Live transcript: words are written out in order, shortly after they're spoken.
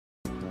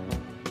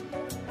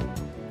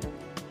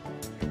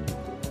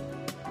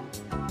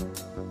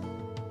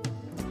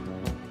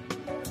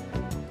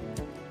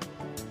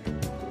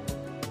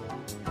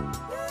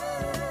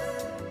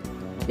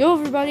Yo,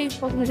 everybody,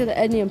 welcome to the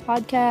Ednium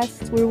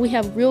Podcast, where we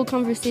have real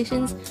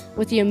conversations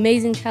with the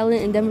amazing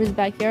talent in Denver's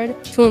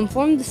backyard to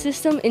inform the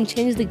system and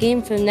change the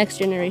game for the next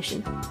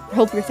generation. I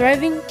hope you're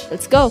thriving.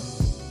 Let's go.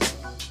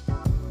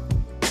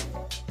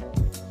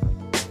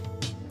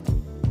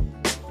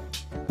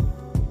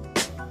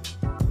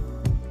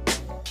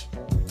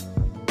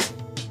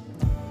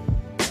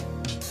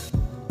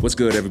 What's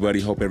good,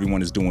 everybody? Hope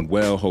everyone is doing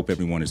well. Hope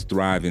everyone is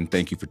thriving.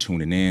 Thank you for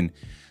tuning in.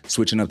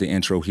 Switching up the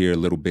intro here a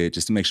little bit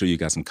just to make sure you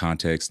got some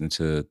context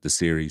into the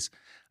series.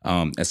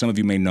 As some of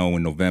you may know,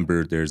 in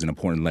November, there's an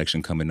important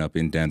election coming up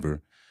in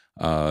Denver.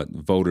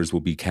 Voters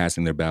will be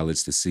casting their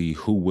ballots to see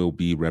who will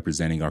be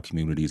representing our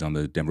communities on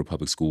the Denver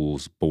Public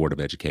Schools Board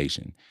of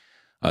Education.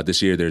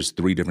 This year, there's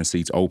 3 different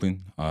seats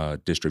open,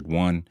 District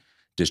 1,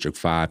 District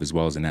 5, as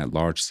well as an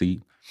at-large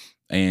seat.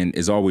 And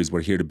as always,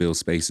 we're here to build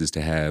spaces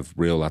to have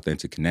real,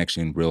 authentic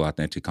connection, real,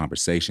 authentic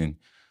conversation,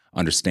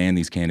 understand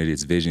these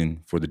candidates'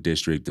 vision for the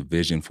district, the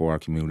vision for our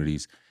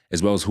communities,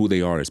 as well as who they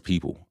are as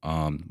people.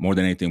 More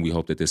than anything, we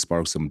hope that this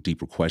sparks some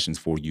deeper questions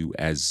for you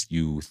as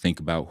you think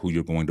about who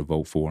you're going to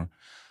vote for.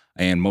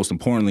 And most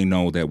importantly,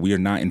 know that we are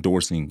not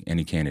endorsing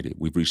any candidate.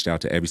 We've reached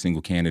out to every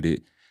single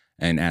candidate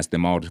and asked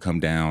them all to come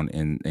down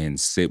and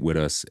sit with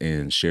us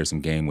and share some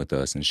game with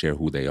us and share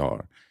who they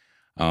are.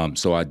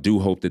 So I do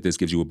hope that this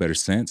gives you a better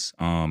sense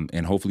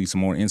and hopefully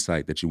some more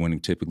insight that you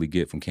wouldn't typically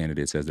get from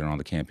candidates as they're on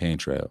the campaign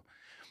trail.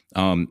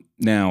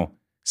 Now,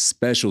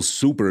 special,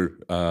 super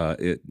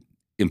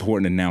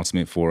important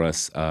announcement for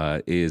us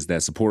is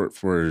that support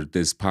for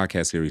this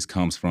podcast series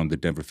comes from the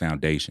Denver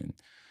Foundation.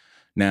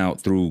 Now,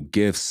 through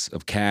gifts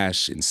of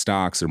cash and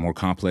stocks or more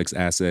complex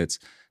assets,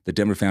 the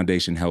Denver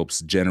Foundation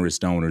helps generous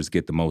donors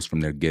get the most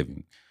from their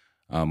giving.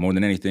 More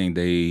than anything,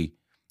 they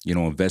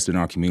invest in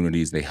our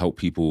communities. They help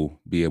people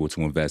be able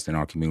to invest in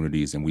our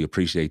communities, and we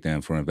appreciate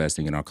them for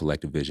investing in our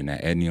collective vision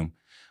at Ednium.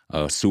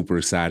 Super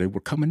excited. We're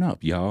coming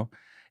up, y'all.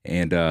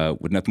 And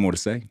with nothing more to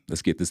say,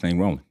 let's get this thing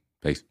rolling.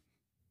 Peace.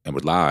 And we're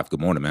live. Good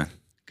morning, man.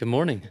 Good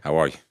morning. How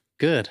are you?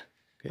 Good.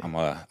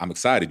 I'm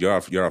excited.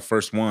 You're our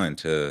first one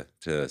to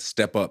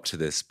step up to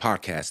this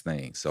podcast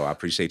thing. So I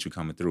appreciate you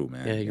coming through,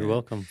 man. Yeah, you're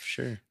welcome, for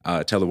sure.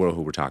 Tell the world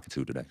who we're talking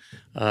to today.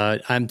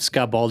 I'm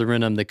Scott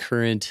Baldermann. I'm the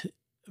current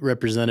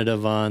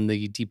representative on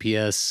the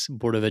DPS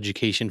Board of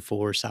Education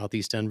for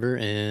Southeast Denver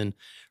and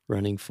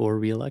running for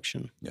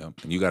re-election. Yeah,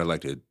 and you got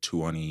elected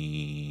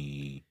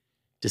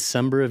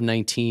December of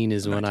 19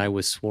 is when I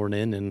was sworn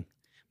in, and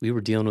we were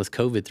dealing with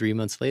COVID 3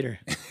 months later.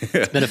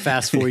 It's been a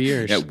fast 4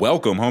 years. Yeah,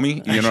 welcome,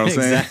 homie. You know what I'm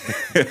saying?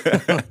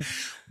 Exactly.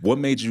 What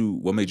made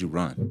you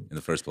run in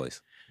the first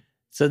place?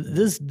 So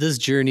this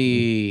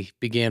journey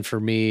began for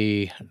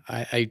me.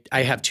 I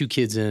have 2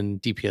 kids in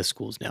DPS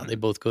schools now. They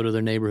both go to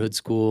their neighborhood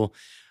school.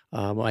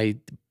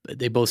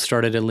 They both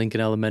started at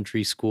Lincoln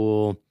Elementary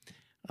School.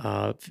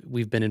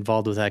 We've been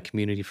involved with that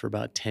community for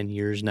about 10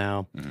 years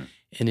now. Mm-hmm.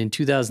 And in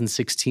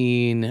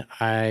 2016,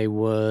 I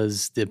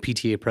was the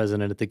PTA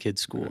president at the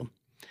kids' school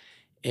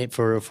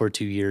for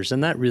 2 years.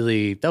 And that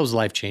was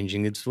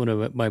life-changing. It's one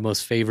of my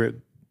most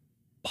favorite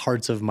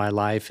parts of my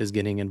life is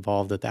getting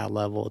involved at that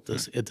level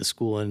at the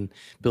school and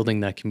building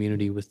that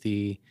community with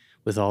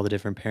all the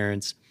different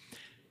parents.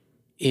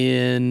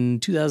 In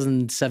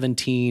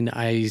 2017,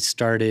 I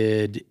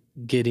started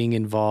getting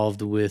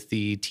involved with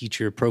the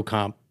teacher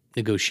pro-comp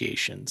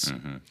negotiations.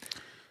 Mm-hmm.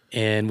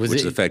 And which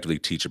is effectively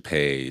teacher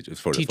pay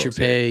for teacher the folks.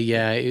 Pay,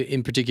 yeah.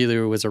 In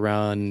particular, it was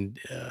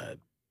around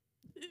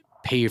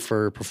pay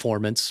for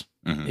performance,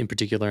 in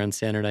particular on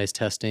standardized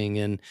testing.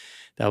 And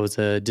that was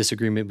a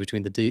disagreement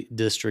between the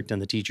district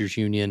and the teachers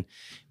union.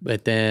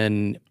 But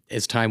then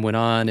as time went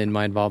on and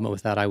my involvement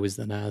with that, I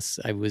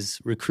was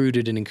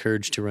recruited and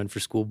encouraged to run for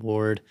school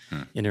board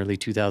in early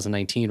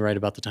 2019, right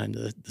about the time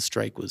the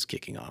strike was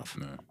kicking off.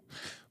 Yeah.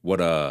 What,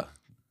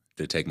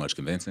 did it take much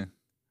convincing?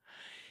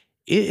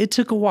 It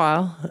took a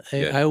while.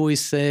 Yeah. I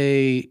always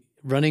say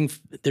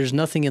there's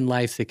nothing in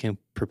life that can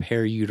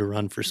prepare you to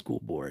run for school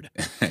board.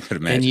 I could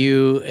imagine.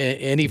 And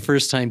any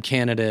first-time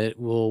candidate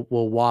will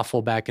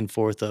waffle back and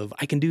forth of,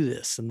 I can do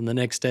this. And then the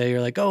next day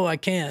you're like, oh, I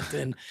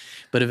can't.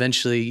 But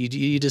eventually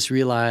you just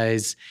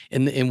realize,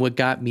 and what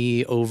got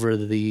me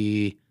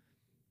to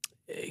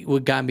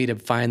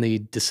finally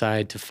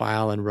decide to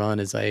file and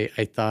run is I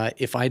thought,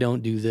 if I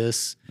don't do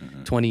this,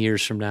 20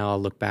 years from now, I'll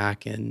look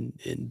back and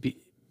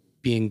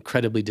be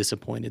incredibly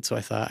disappointed. So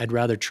I thought I'd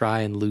rather try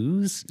and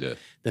lose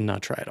than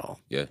not try at all.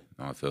 Yeah,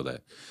 no, I feel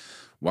that.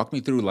 Walk me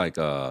through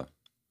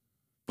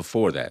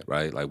before that,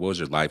 right? Like, what was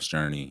your life's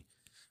journey?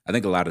 I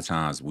think a lot of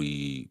times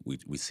we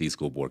see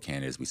school board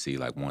candidates, we see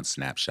like one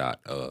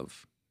snapshot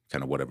of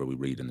kind of whatever we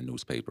read in the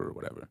newspaper or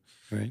whatever.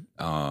 Right.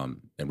 And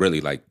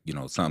really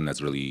something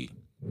that's really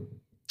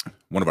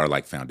one of our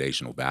like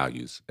foundational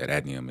values at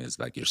Ednium is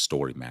like your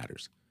story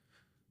matters.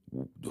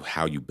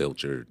 How you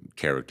built your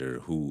character,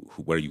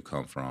 where you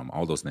come from,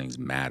 all those things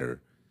matter,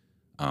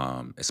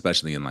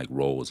 especially in like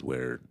roles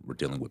where we're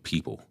dealing with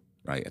people,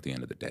 right? At the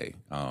end of the day,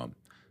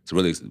 so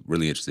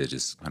really interested,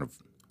 just kind of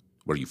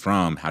where are you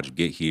from, how'd you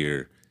get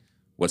here,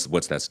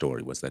 what's that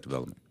story, what's that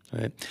development?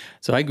 Right.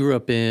 So I grew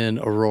up in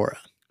Aurora.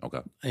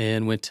 Okay.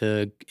 and went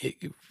to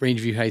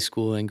Rangeview High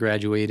School and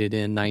graduated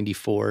in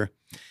 94.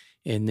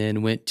 And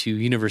then went to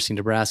University of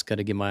Nebraska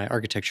to get my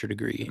architecture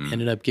degree.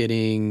 Ended up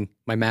getting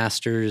my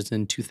master's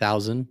in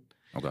 2000.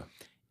 Okay.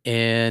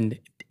 And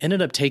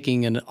ended up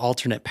taking an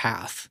alternate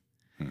path.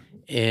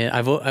 And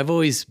I've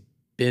always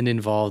been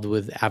involved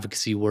with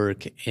advocacy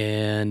work.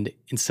 And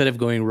instead of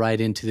going right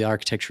into the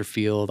architecture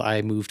field,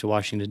 I moved to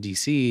Washington,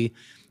 D.C.,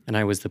 and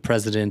I was the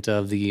president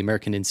of the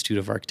American Institute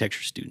of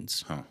Architecture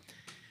Students. Huh.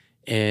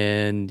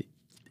 And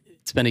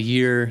spent a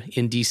year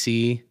in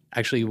D.C.,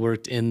 actually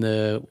worked in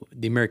the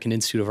American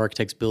Institute of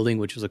Architects building,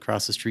 which was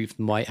across the street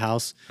from the White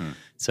House.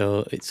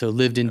 So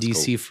lived in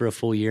D.C. for a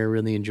full year,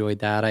 really enjoyed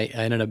that. I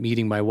ended up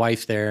meeting my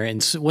wife there.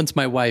 And once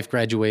my wife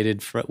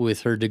graduated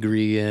with her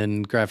degree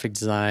in graphic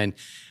design,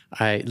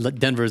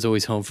 Denver is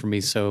always home for me.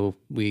 So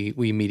we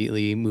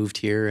immediately moved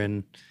here,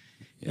 and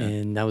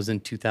that was in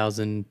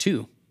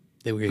 2002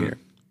 that we were here.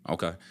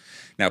 Okay.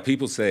 Now,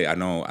 people say,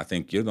 I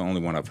think you're the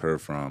only one I've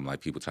heard from, like,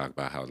 people talk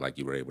about how, like,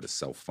 you were able to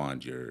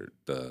self-fund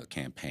the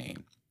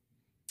campaign.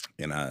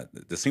 And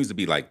there seems to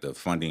be, like, the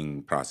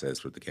funding process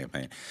for the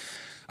campaign.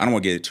 I don't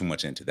want to get too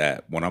much into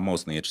that. What I'm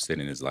mostly interested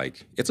in is,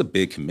 like, it's a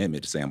big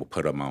commitment to say I'm going to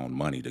put up my own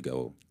money to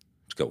go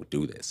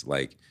do this.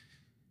 Like,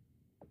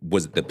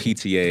 was the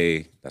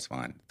PTA, that's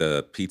fine,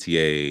 the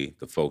PTA,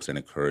 the folks that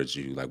encouraged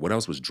you, like, what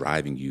else was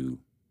driving you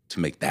to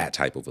make that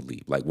type of a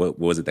leap? Like, what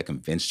was it that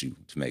convinced you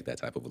to make that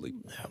type of a leap?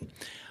 Yeah.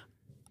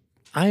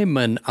 I'm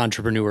an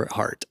entrepreneur at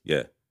heart.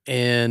 Yeah.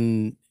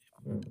 And,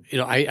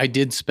 I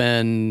did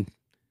spend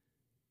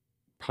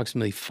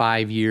approximately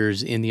 5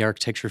 years in the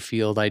architecture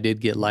field. I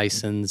did get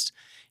licensed,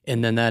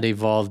 and then that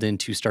evolved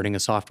into starting a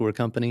software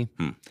company.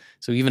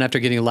 So even after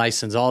getting a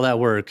license, all that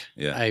work,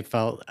 I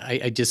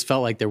just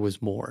felt like there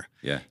was more.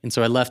 Yeah. And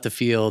so I left the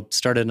field,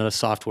 started a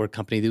software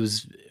company that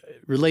was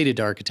related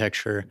to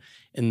architecture,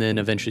 and then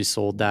eventually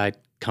sold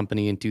that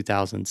company in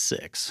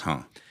 2006.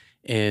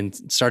 And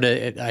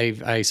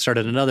I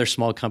started another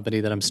small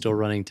company that I'm still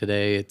running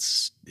today.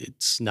 It's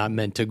not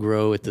meant to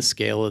grow at the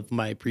scale of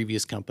my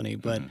previous company,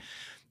 but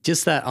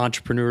just that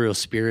entrepreneurial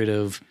spirit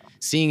of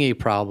seeing a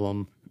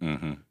problem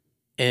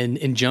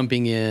and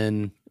jumping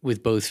in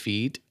with both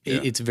feet.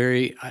 It's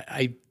very,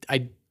 I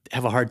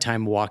have a hard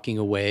time walking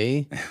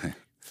away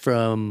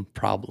from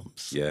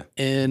problems. Yeah.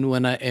 And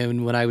when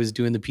I was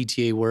doing the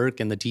PTA work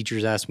and the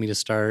teachers asked me to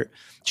start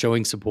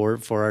showing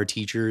support for our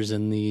teachers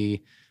in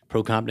the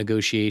pro-comp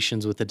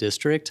negotiations with the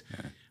district,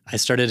 I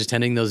started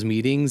attending those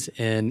meetings.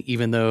 And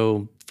even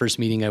though first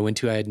meeting I went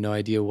to, I had no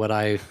idea what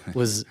I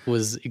was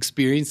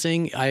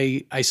experiencing,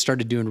 I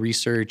started doing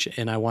research,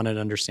 and I wanted to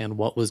understand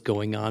what was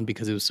going on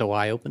because it was so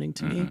eye-opening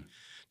to me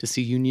to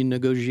see union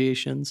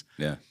negotiations.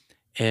 Yeah.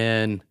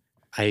 And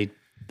I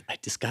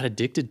just got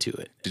addicted to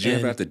it. Did you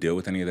ever have to deal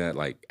with any of that,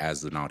 like,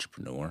 as an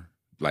entrepreneur,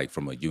 like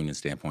from a union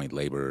standpoint,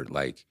 labor?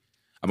 Like,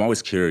 I'm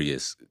always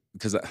curious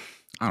because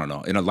I don't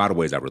know. In a lot of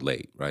ways, I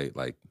relate, right?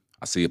 Like,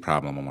 I see a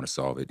problem, I want to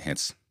solve it.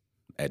 Hence,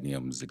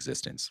 Ednium's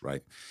existence,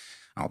 right?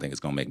 I don't think it's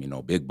gonna make me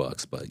no big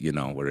bucks, but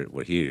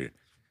we're here.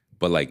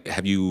 But like,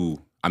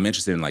 I'm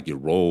interested in, like, your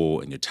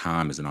role and your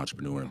time as an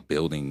entrepreneur in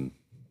building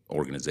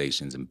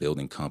organizations and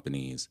building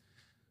companies.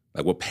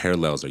 Like, what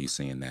parallels are you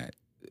seeing that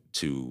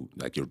to,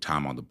 like, your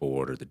time on the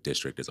board or the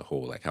district as a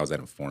whole? Like, how's that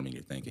informing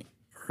your thinking?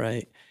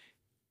 Right.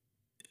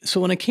 So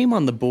when I came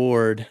on the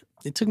board,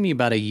 it took me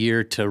about a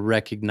year to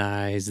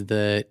recognize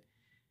that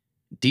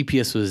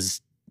DPS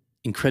was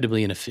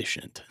incredibly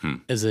inefficient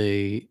as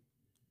a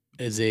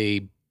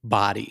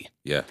body.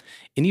 Yeah.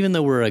 And even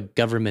though we're a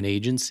government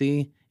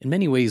agency, in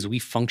many ways we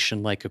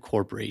function like a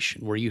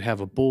corporation where you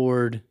have a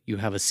board, you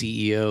have a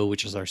CEO,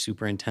 which is our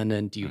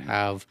superintendent, you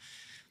have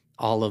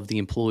all of the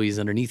employees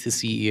underneath the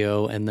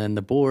CEO, and then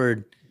the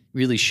board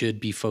really should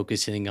be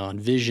focusing on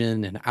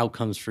vision and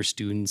outcomes for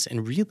students.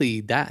 And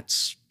really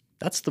that's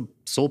the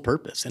sole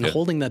purpose, and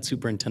holding that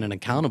superintendent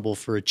accountable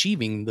for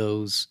achieving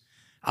those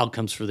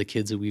outcomes for the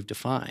kids that we've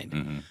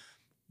defined.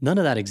 None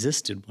of that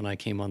existed when I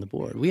came on the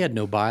board. We had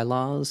no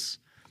bylaws.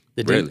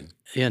 Really?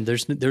 Yeah,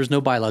 there's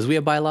no bylaws. We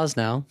have bylaws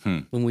now.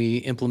 When we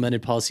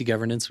implemented policy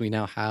governance, we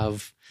now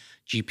have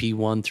GP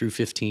 1 through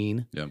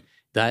 15.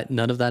 Yep.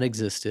 None of that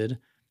existed.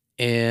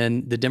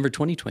 And the Denver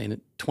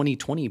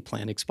 2020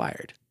 plan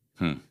expired.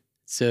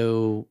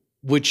 So,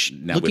 which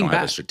now looking we don't back,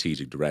 have a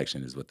strategic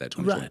direction is what that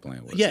 2020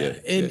 plan was. Yeah.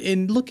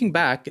 And looking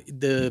back,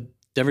 the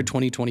Denver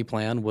 2020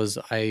 plan was,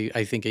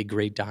 I think, a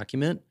great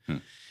document.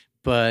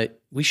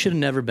 But we should have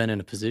never been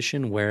in a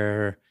position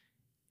where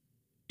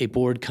a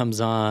board comes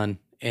on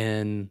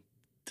and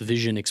the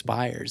vision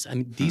expires. I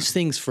mean, these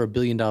things for $1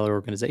 billion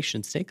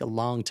organizations take a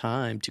long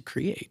time to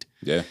create.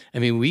 Yeah. I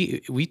mean,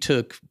 we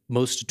took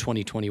most of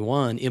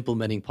 2021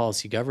 implementing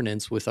policy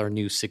governance with our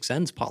new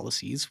 6Ns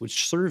policies,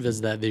 which serve as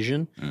that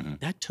vision.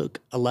 That took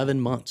 11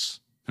 months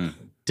to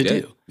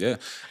do. Yeah.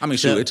 I mean,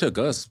 it took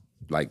us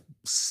like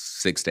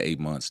 6 to 8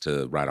 months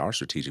to write our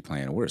strategic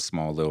plan. We're a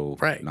small little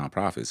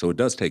nonprofit, so it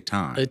does take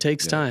time. It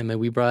takes time, and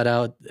we brought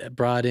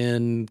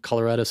in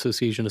Colorado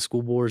Association of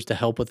School Boards to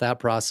help with that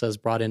process.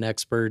 Brought in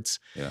experts.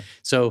 Yeah.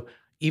 So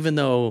even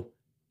though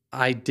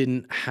I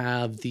didn't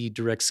have the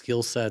direct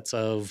skill sets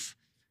of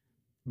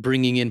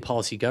bringing in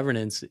policy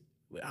governance.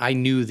 I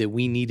knew that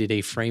we needed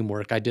a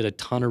framework. I did a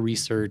ton of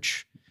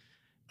research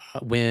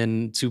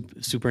when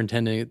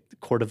Superintendent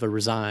Cordova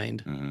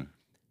resigned. Mm-hmm.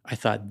 I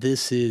thought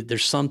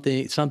there's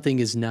something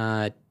is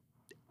not,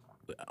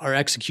 our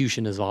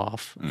execution is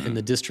off, and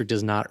the district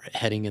is not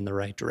heading in the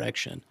right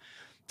direction.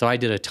 So I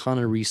did a ton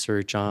of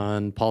research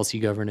on policy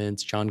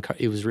governance.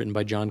 It was written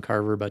by John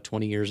Carver about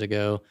 20 years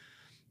ago.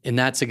 And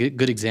that's a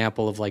good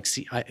example of like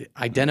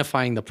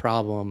identifying the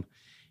problem.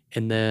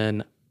 And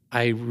then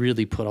I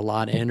really put a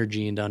lot of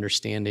energy into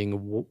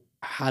understanding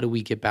how do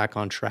we get back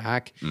on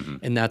track. Mm-hmm.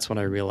 And that's when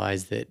I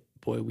realized that,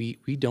 boy,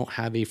 we don't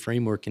have a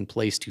framework in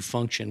place to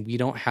function. We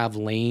don't have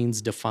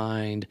lanes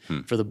defined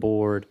for the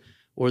board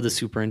or the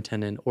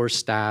superintendent or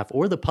staff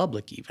or the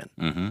public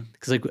even.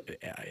 Because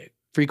like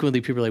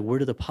frequently people are like,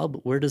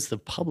 where does the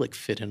public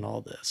fit in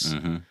all this?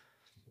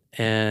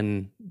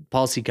 And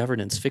policy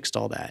governance fixed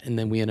all that. And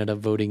then we ended up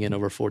voting in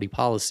over 40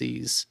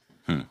 policies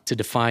to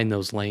define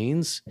those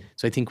lanes.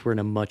 So I think we're in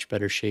a much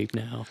better shape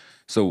now.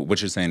 So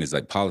what you're saying is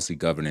like policy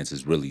governance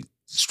is really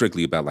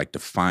strictly about like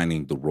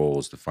defining the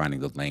roles, defining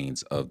the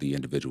lanes of the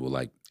individual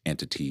like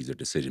entities or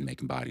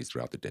decision-making bodies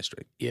throughout the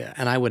district. Yeah.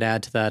 And I would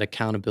add to that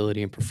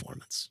accountability and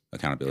performance.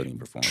 Accountability and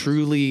performance.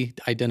 Truly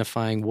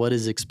identifying what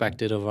is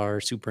expected of our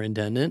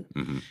superintendent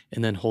and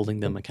then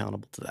holding them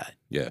accountable to that.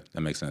 Yeah, that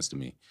makes sense to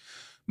me.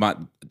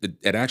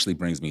 It actually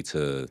brings me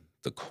to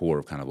the core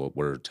of kind of what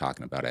we're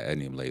talking about at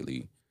Ednium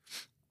lately,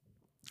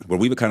 where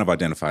we've kind of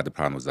identified the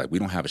problem is like we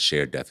don't have a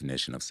shared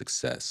definition of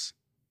success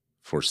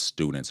for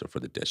students or for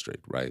the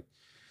district, right?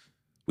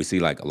 We see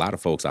like a lot of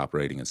folks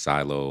operating in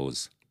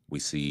silos. We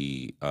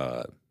see,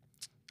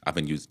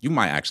 you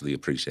might actually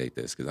appreciate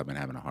this because I've been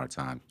having a hard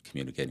time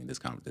communicating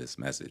this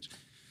message.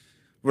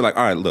 We're like,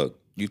 all right, look,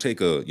 you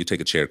take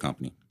a chair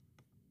company.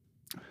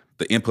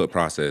 The input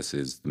process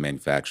is the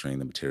manufacturing,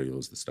 the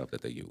materials, the stuff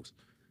that they use.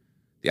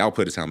 The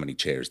output is how many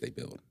chairs they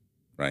build,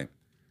 right?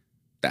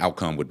 The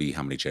outcome would be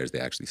how many chairs they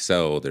actually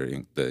sell,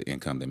 the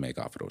income they make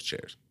off of those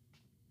chairs.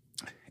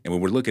 And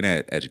when we're looking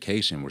at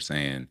education, we're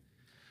saying,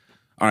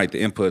 all right,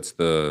 the inputs,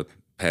 the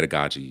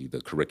pedagogy,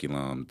 the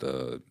curriculum,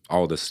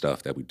 all the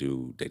stuff that we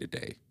do day to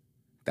day.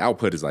 The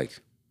output is like,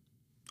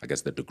 I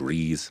guess, the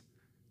degrees,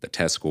 the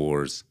test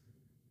scores,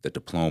 the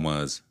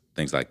diplomas,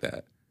 things like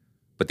that.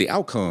 But the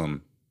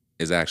outcome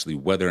is actually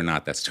whether or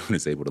not that student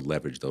is able to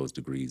leverage those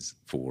degrees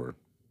for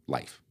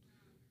life.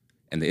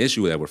 And the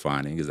issue that we're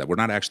finding is that we're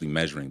not actually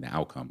measuring the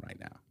outcome right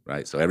now,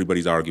 right? So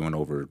everybody's arguing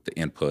over the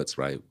inputs,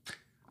 right?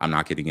 I'm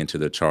not getting into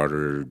the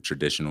charter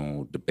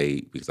traditional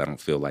debate because I don't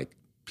feel like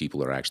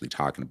people are actually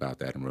talking about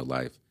that in real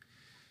life.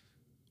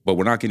 But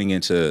we're not getting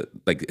into,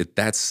 like,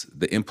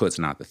 the input's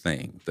not the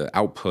thing. The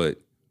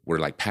output, we're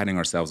like patting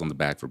ourselves on the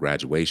back for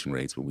graduation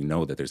rates when we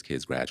know that there's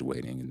kids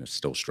graduating and they're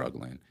still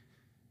struggling.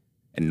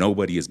 And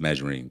nobody is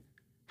measuring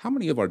how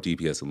many of our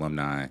DPS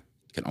alumni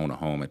can own a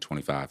home at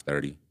 25,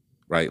 30,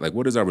 right? Like,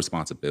 what is our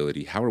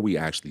responsibility? How are we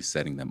actually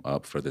setting them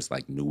up for this,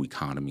 like, new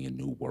economy and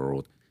new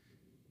world?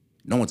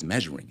 No one's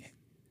measuring it.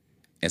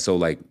 And so,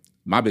 like,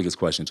 my biggest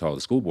question to all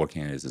the school board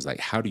candidates is, like,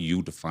 how do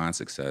you define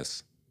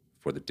success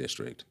for the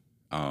district?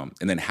 And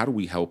then how do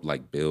we help,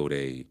 like, build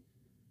a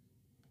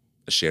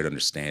shared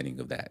understanding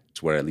of that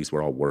to where at least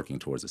we're all working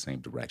towards the same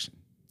direction?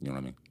 You know what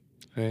I mean?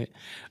 Right.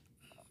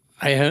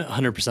 I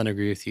 100%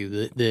 agree with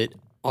you that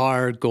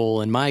our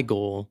goal and my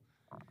goal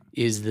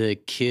is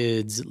that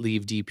kids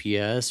leave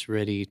DPS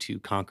ready to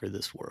conquer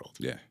this world.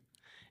 Yeah.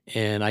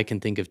 And I can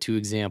think of two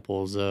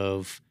examples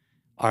of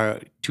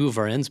two of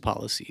our ends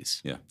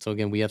policies. Yeah. So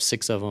again, we have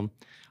 6 of them.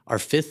 Our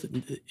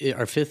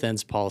fifth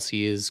ends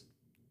policy is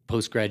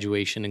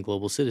post-graduation and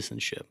global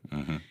citizenship.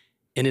 Mm-hmm.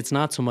 And it's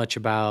not so much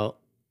about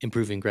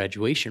improving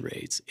graduation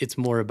rates. It's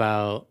more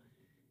about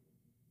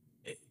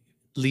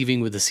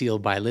leaving with a seal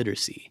of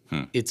biliteracy.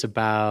 It's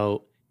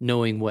about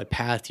knowing what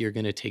path you're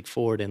going to take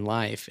forward in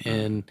life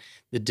and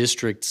the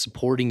district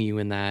supporting you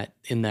in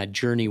that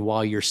journey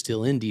while you're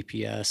still in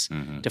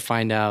DPS to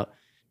find out,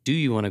 do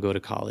you want to go to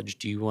college?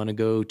 Do you want to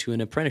go to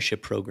an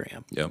apprenticeship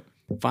program? Yep.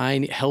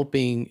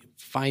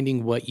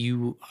 Finding what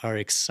you are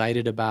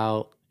excited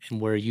about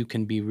and where you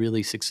can be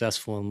really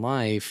successful in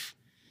life,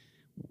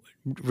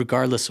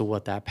 regardless of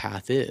what that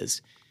path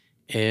is.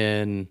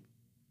 And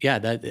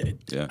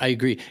I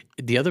agree.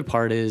 The other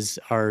part is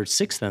our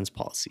 6th ends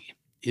policy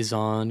is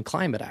on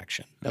climate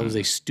action. That was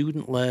a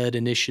student-led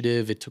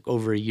initiative. It took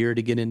over a year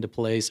to get into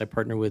place. I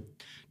partnered with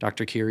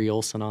Dr. Kerry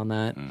Olson on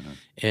that.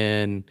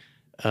 And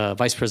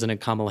Vice President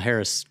Kamala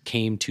Harris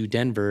came to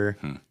Denver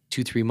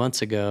 2-3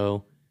 months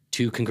ago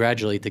to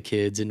congratulate the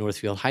kids at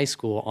Northfield High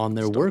School on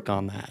their work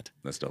on that.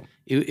 That's dope.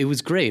 It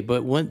was great.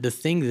 But the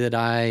thing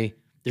that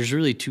there's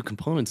really 2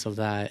 components of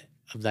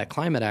that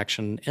climate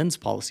action ends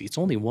policy. It's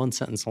only 1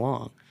 sentence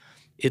long.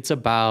 It's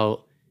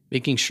about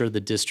making sure the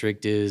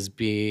district is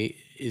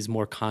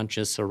more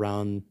conscious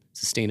around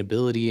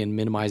sustainability and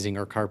minimizing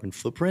our carbon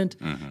footprint,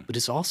 but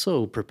it's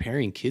also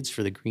preparing kids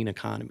for the green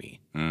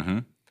economy.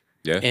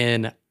 Yeah.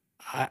 And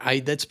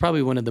I that's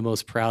probably one of the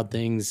most proud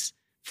things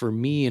for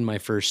me in my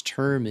first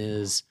term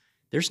is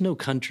there's no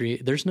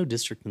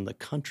district in the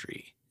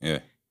country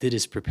that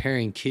is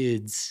preparing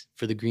kids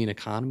for the green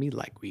economy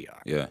like we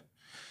are. Yeah.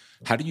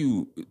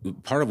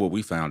 Part of what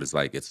we found is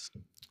like,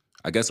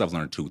 I guess I've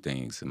learned two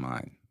things in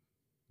my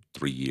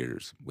 3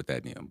 years with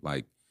Ednium.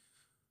 Like,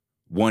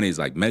 one is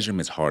like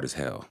measurement's hard as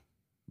hell,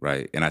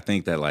 right? And I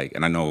think that like,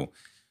 and I know,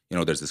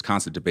 there's this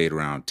constant debate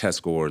around test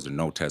scores or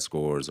no test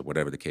scores or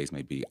whatever the case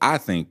may be. I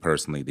think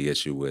personally the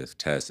issue with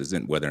tests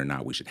isn't whether or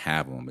not we should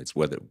have them, it's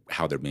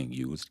how they're being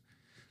used.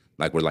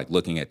 Like, we're like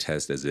looking at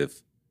tests as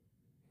if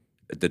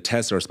the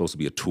tests are supposed to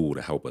be a tool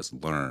to help us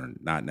learn,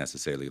 not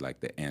necessarily like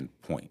the end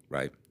point,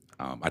 right?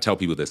 I tell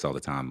people this all the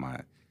time.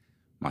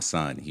 My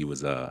son, he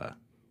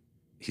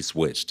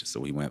switched,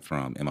 so he went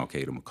from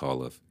MLK to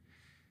McAuliffe,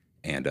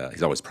 and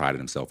he's always prided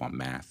himself on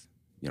math.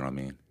 You know what I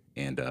mean?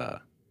 And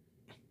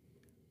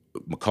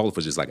McAuliffe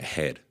was just like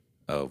ahead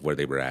of where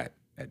they were at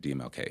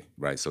DMLK,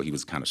 right? So he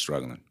was kind of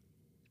struggling,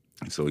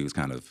 so he was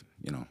kind of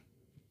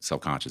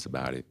self-conscious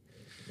about it.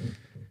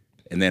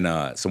 And then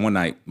so one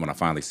night when I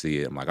finally see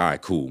it, I'm like, all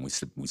right, cool. We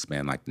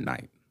spend like the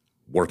night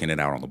working it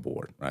out on the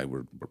board, right?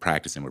 We're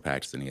practicing.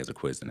 He has a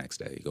quiz the next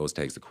day. He goes,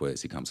 takes the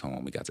quiz. He comes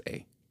home. We got to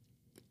A.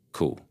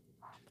 Cool.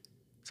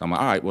 So I'm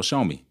like, all right, well,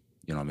 show me.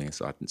 You know what I mean?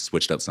 So I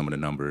switched up some of the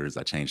numbers.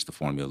 I changed the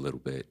formula a little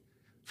bit.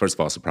 First of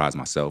all, surprised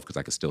myself because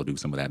I could still do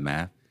some of that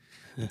math.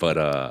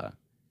 But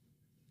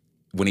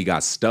when he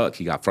got stuck,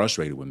 he got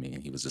frustrated with me,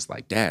 and he was just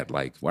like, "Dad,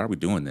 like, why are we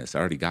doing this? I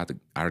already got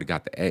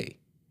the A."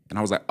 And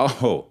I was like,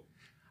 "Oh,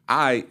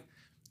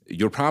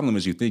 your problem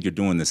is you think you're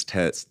doing this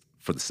test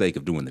for the sake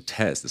of doing the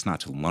test. It's not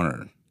to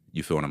learn."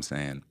 You feel what I'm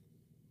saying?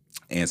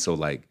 And so,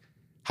 like,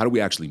 how do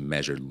we actually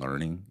measure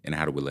learning, and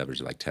how do we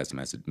leverage like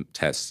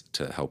tests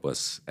to help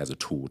us as a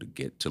tool to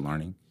get to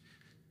learning?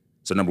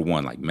 So number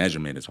one, like,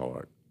 measurement is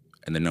hard,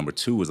 and then number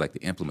two is like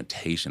the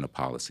implementation of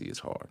policy is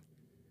hard.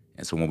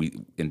 And so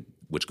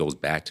which goes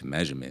back to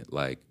measurement,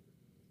 like,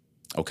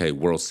 okay,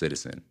 world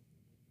citizen,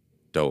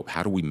 dope.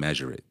 How do we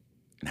measure it,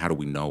 and how do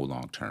we know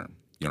long term?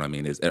 You know what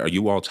I mean? Are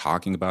you all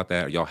talking about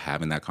that? Are y'all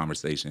having that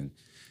conversation?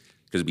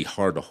 Because it'd be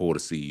hard to hold a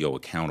CEO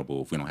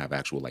accountable if we don't have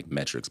actual like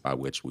metrics by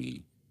which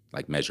we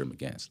like measure them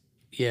against.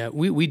 Yeah,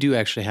 we do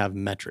actually have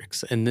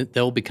metrics, and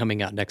they'll be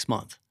coming out next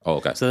month. Oh,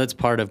 okay. So that's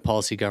part of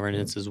policy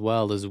governance as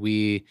well, as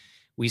we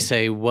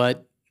say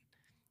what,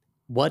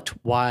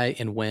 why,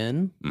 and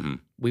when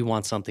we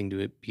want something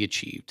to be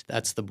achieved.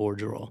 That's the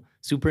board's role.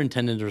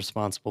 Superintendent is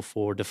responsible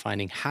for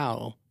defining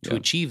how to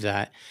achieve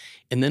that.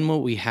 And then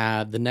what we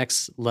have, the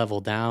next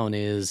level down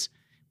is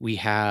we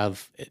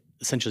have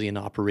essentially an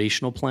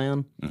operational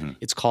plan.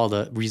 It's called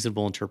a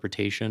reasonable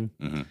interpretation.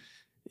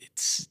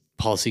 It's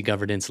policy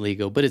governance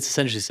legal, but it's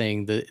essentially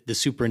saying the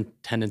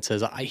superintendent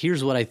says,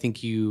 here's what I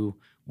think you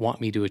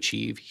want me to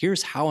achieve.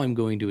 Here's how I'm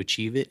going to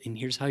achieve it. And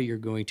here's how you're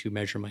going to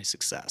measure my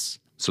success.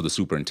 So the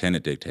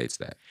superintendent dictates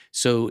that.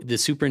 So the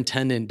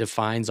superintendent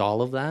defines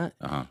all of that,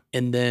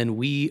 and then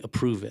we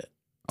approve it.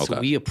 Okay. So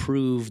we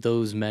approve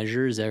those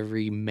measures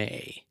every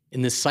May.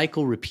 And this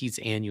cycle repeats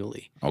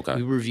annually. Okay.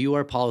 We review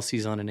our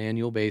policies on an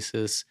annual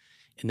basis,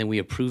 and then we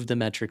approve the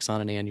metrics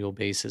on an annual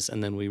basis,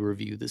 and then we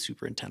review the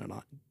superintendent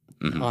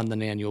on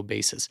an annual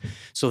basis.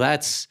 So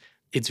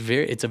it's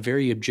a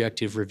very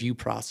objective review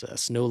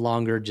process. No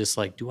longer just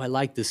like, do I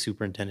like this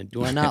superintendent?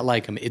 Do I not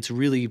like him? It's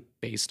really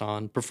based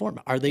on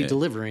performance. Are they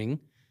delivering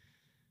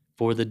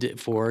for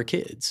our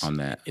kids on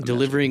that?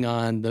 Delivering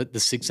on the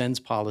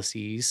 6Ns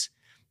policies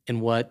and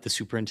what the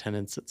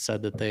superintendent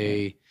said that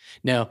they.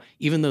 Now,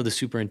 even though the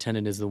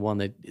superintendent is the one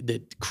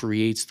that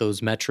creates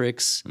those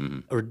metrics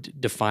or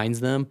defines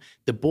them,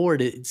 the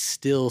board, it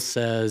still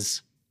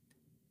says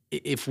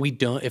if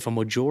a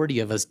majority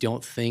of us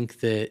don't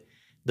think that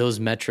those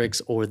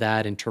metrics or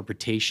that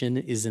interpretation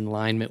is in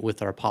alignment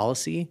with our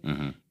policy,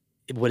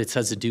 what it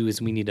says to do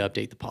is we need to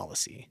update the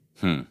policy.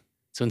 So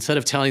instead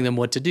of telling them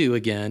what to do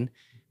again,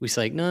 we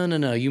say,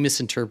 no, you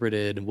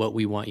misinterpreted what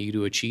we want you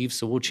to achieve,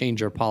 so we'll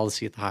change our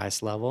policy at the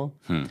highest level.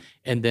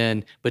 And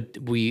then, but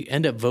we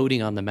end up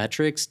voting on the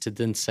metrics to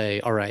then say,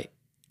 all right,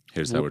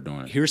 here's how we're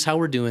doing it. Here's how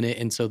we're doing it,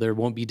 and so there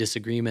won't be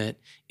disagreement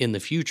in the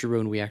future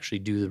when we actually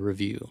do the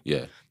review.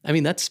 Yeah. I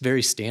mean, that's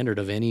very standard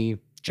of any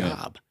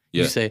job.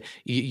 Yeah. You say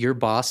your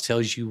boss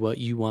tells you what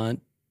you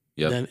want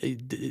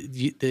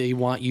they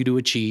want you to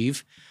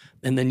achieve,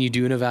 and then you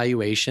do an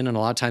evaluation, and a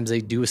lot of times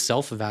they do a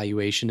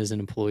self-evaluation as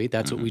an employee.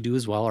 That's what we do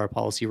as well. Our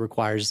policy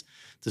requires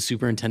the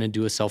superintendent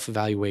do a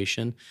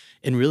self-evaluation.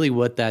 And really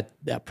what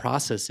that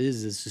process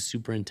is the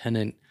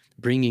superintendent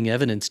bringing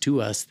evidence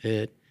to us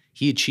that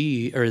he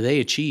achieved or they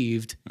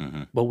achieved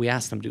what we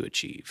asked them to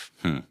achieve.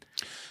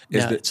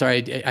 Now,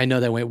 sorry, I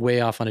know that went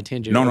way off on a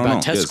tangent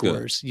about test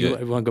scores. You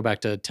want to go back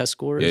to test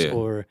scores?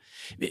 Or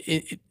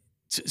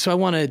so I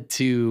wanted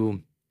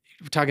to,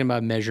 we're talking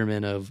about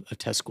measurement of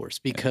test scores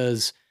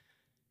because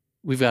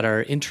we've got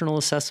our internal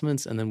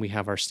assessments and then we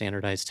have our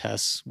standardized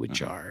tests,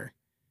 which are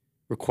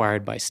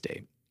required by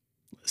state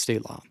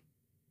law.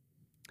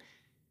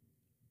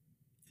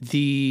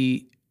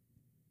 The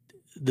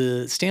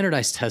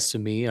standardized tests to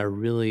me are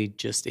really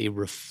just a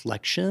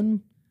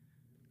reflection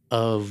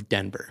of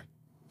Denver.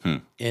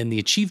 And the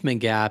achievement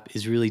gap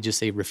is really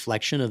just a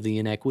reflection of the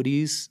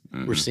inequities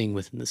we're seeing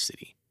within the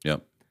city.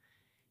 Yep.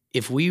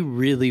 If we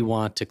really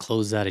want to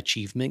close that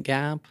achievement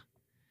gap,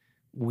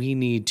 we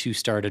need to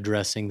start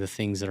addressing the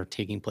things that are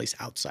taking place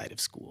outside of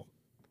school.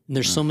 And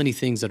there's so many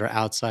things that are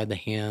outside the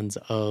hands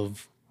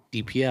of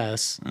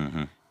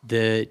DPS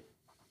that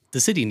the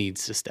city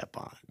needs to step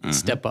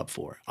up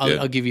for.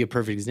 I'll give you a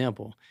perfect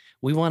example.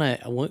 We want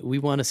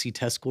to see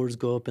test scores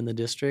go up in the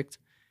district.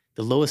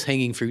 The lowest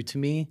hanging fruit to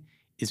me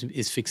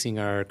is fixing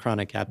our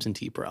chronic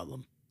absentee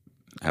problem.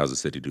 How does the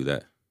city do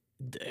that?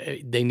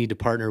 They need to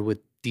partner with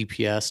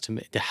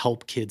DPS to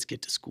help kids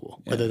get to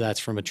school, whether that's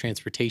from a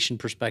transportation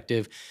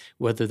perspective,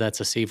 whether that's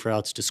a safe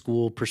routes to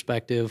school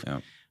perspective. Yeah.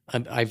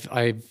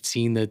 I've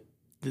seen that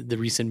the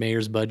recent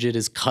mayor's budget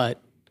is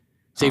cut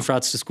safe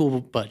routes to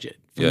school budget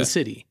from the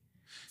city.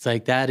 It's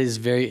like that is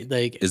very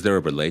like. Is there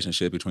a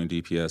relationship between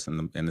DPS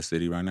and the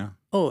city right now?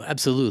 Oh,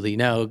 absolutely.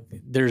 Now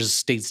there's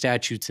state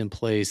statutes in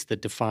place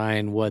that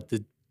define what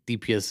the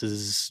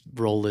DPS's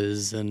role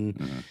is,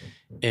 and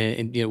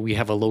you know, we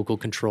have a local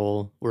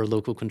control. We're a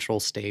local control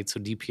state, so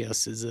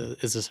DPS is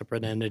a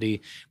separate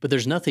entity. But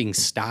there's nothing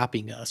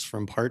stopping us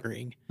from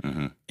partnering.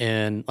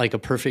 And like a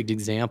perfect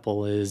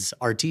example is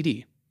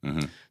RTD.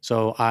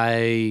 So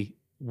I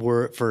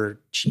worked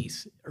for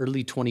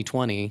early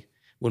 2020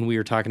 when we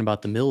were talking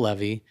about the mill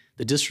levy.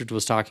 The district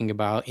was talking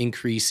about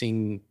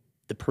increasing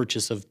the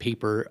purchase of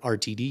paper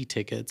RTD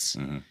tickets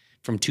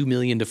from 2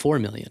 million to 4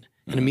 million.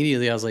 And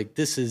immediately I was like,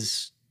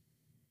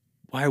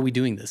 why are we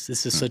doing this?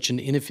 This is such an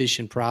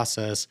inefficient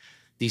process.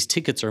 These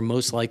tickets are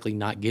most likely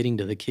not getting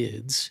to the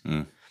kids.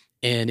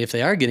 And if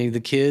they are getting to the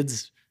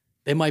kids,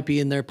 they might be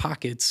in their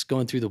pockets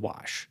going through the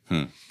wash.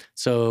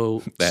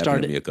 So that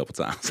happened to me a couple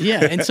times.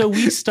 Yeah. And so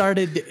we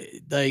started,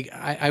 like,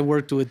 I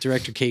worked with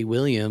Director Kate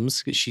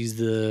Williams, because she's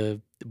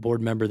the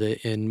board member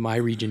in my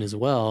region as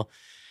well.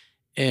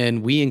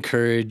 And we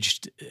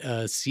encouraged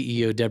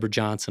CEO Deborah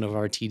Johnson of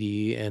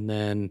RTD, and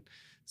then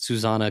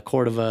Susanna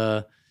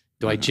Cordova,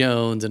 Dwight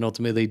Jones, and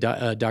ultimately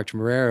Dr.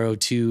 Marrero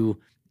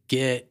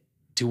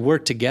to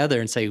work together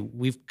and say,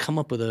 we've come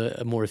up with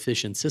a more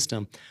efficient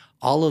system.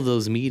 All of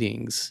those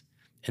meetings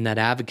and that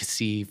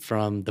advocacy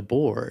from the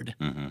board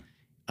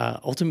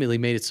ultimately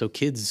made it so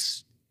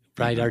kids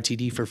ride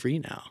RTD for free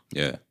now.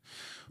 Yeah.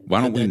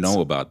 Why don't we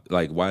know about,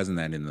 like, why isn't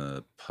that in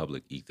the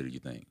public ether, you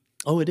think?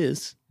 Oh, it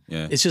is.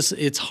 Yeah.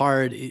 It's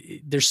hard.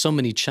 There's so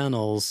many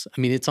channels.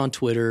 I mean, it's on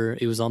Twitter.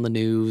 It was on the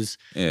news.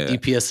 Yeah.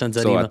 DPS sends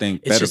that email. So I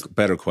think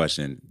better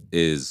question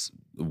is,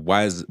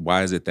 why is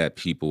it that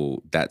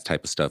that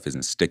type of stuff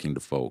isn't sticking to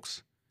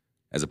folks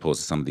as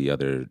opposed to some of the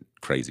other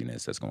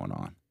craziness that's going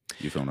on?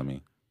 You feel what I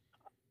mean?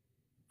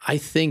 I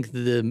think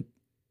the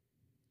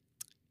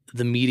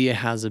media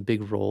has a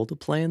big role to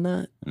play in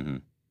that.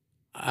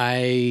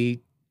 I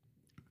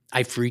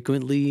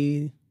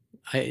frequently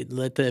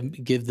let them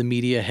give the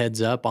media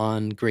heads up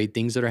on great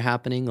things that are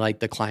happening, like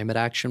the climate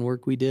action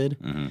work we did.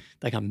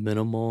 That got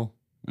minimal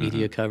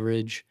media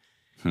coverage.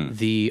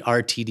 The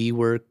RTD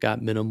work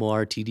got minimal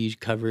RTD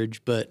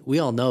coverage, but we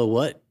all know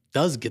what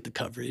does get the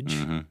coverage.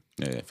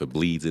 Yeah, if it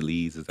bleeds, it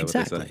leads. Is that what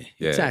they say?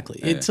 Yeah. Exactly.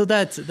 Yeah. So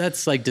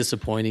that's like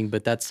disappointing,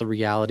 but that's the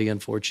reality,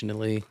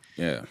 unfortunately.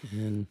 Yeah.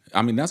 And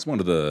I mean, that's one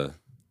of the.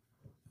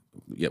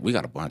 Yeah, we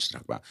got a bunch to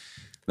talk about.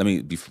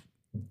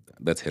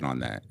 Let's hit on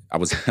that. I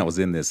was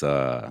in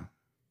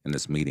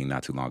this meeting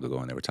not too long ago,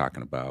 and they were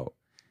talking about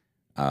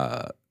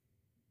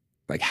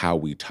like how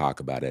we talk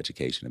about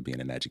education and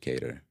being an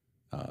educator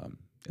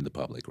in the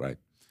public, right?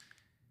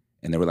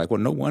 And they were like, well,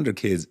 no wonder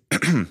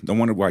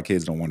why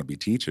kids don't want to be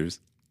teachers.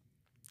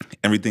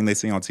 Everything they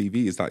see on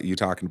TV is you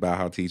talking about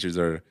how teachers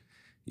are,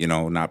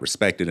 not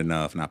respected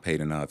enough, not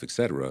paid enough, et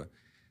cetera.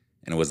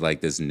 And it was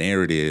like this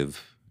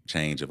narrative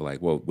change of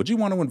like, well, would you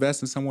want to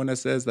invest in someone that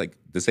says like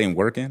this ain't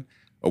working?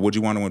 Or would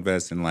you want to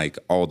invest in like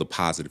all the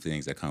positive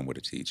things that come with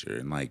a teacher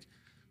and like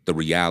the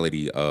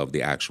reality of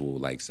the actual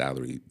like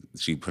salary?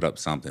 She put up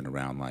something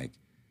around like,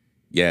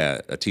 yeah,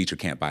 a teacher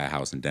can't buy a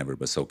house in Denver,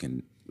 but so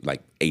can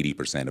like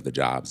 80% of the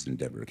jobs in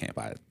Denver can't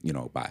buy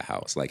a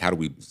house. Like, how do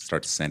we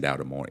start to send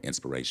out a more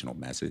inspirational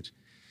message?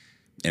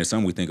 And it's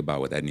something we think about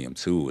with Ednium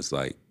too. It's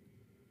like,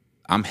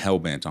 I'm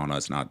hell-bent on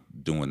us not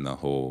doing the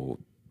whole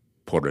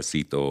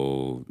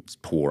pobrecito,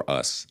 poor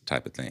us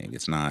type of thing.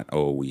 It's not,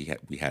 oh, we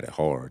had it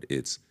hard.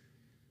 It's,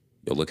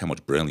 yo, look how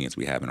much brilliance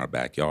we have in our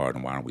backyard,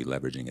 and why aren't we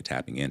leveraging and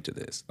tapping into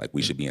this? Like,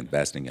 we should be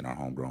investing in our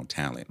homegrown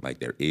talent. Like,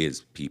 there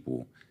is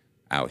people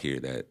out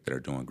here that are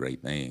doing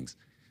great things.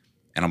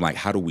 And I'm like,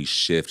 how do we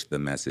shift the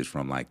message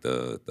from like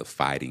the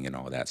fighting and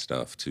all that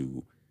stuff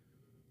to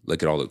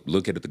look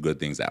at the good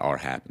things that are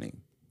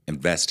happening,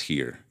 invest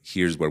here.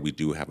 Here's where we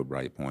do have a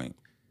bright point,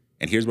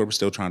 and here's where we're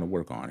still trying to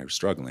work on. We're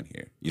struggling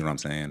here. You know what I'm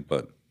saying?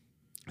 But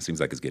it seems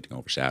like it's getting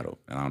overshadowed,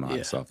 and I don't know how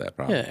to solve that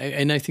problem. Yeah,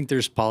 and I think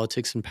there's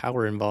politics and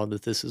power involved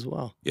with this as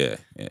well. Yeah.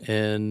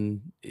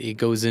 And it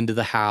goes into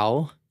the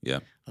how.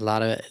 Yeah. A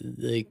lot of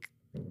like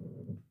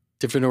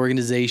different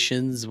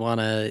organizations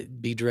want to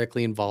be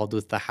directly involved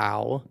with the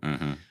how.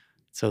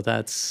 So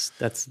that's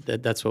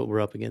what we're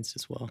up against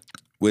as well.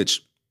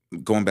 Which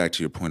going back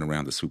to your point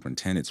around the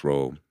superintendent's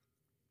role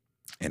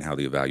and how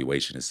the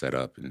evaluation is set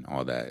up and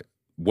all that,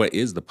 what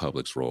is the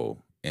public's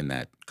role in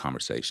that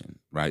conversation,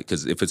 right?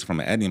 Because if it's from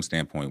an EDNIUM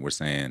standpoint, we're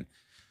saying,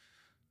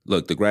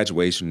 look, the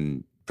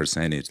graduation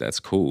percentage, that's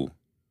cool,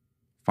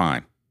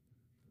 fine.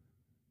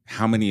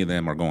 How many of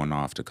them are going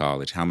off to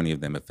college? How many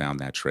of them have found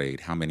that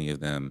trade? How many of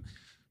them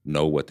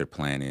know what their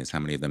plan is? How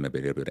many of them have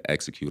been able to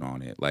execute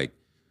on it? Like,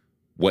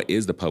 what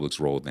is the public's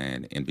role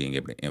then in being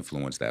able to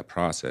influence that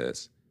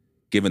process,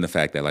 given the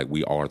fact that, like,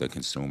 we are the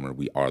consumer,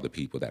 we are the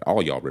people that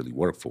all y'all really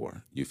work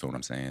for? You feel what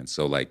I'm saying?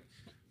 So, like,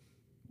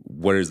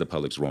 what is the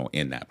public's role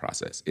in that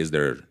process? Is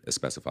there a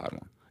specified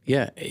one?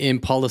 Yeah, in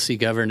policy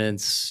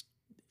governance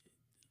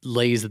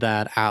lays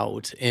that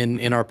out,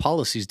 and our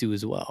policies do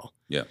as well.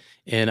 Yeah.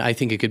 And I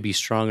think it could be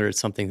stronger. It's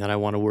something that I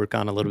want to work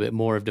on a little bit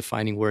more, of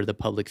defining where the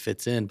public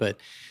fits in. But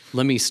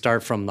let me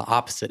start from the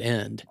opposite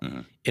end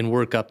and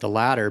work up the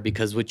ladder,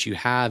 because what you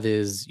have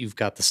is you've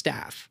got the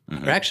staff.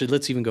 Or actually,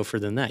 let's even go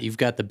further than that. You've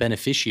got the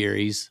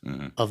beneficiaries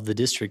of the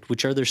district,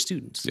 which are their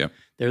students. Yeah.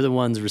 They're the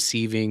ones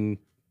receiving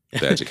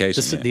the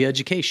education. the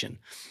education.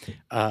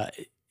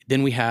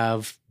 Then we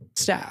have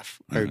staff,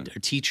 our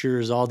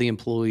teachers, all the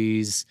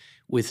employees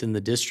within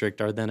the district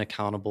are then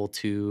accountable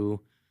to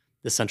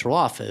the central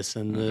office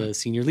and the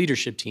senior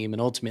leadership team,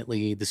 and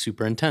ultimately the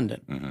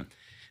superintendent.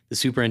 The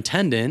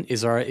superintendent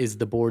is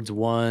the board's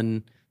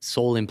one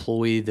sole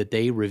employee that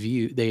they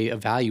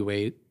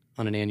evaluate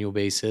on an annual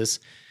basis.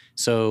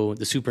 So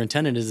the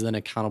superintendent is then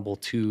accountable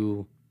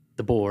to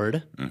the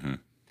board.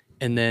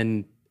 And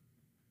then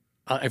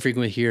I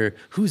frequently hear,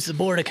 who's the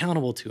board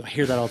accountable to? I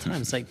hear that all the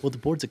time. It's like, well, the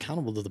board's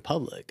accountable to the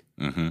public.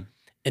 And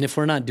if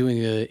we're not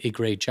doing a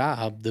great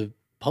job, the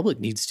public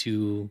needs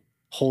to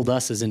hold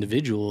us as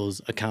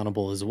individuals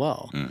accountable as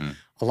well.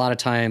 A lot of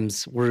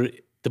times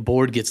the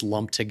board gets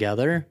lumped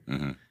together,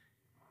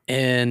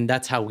 and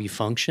that's how we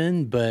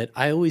function. But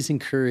I always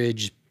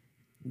encourage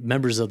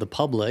members of the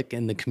public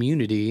and the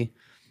community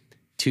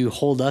to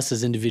hold us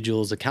as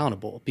individuals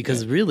accountable,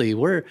 because really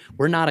we're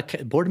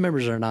not, board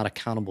members are not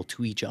accountable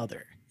to each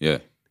other. Yeah.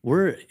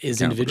 We're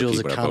as individuals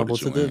accountable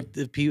to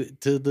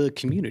the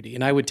community.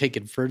 And I would take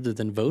it further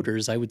than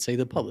voters. I would say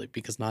the public,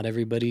 because not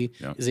everybody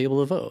is able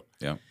to vote.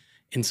 Yeah.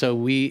 And so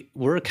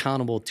we're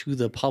accountable to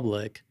the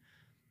public.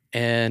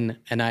 And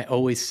I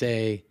always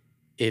say,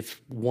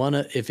 if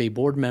a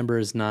board member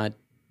is not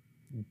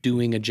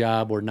doing a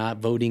job or not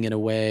voting in a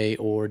way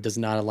or does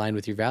not align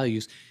with your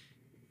values,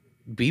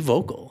 be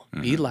vocal,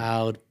 be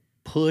loud,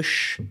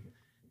 push,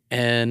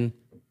 and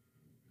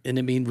I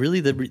mean, really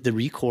the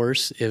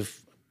recourse,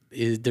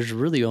 there's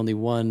really only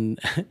one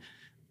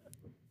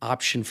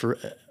option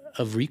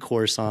of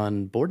recourse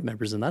on board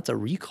members, and that's a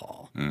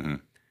recall.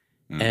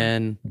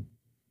 And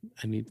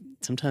I mean,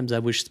 sometimes I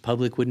wish the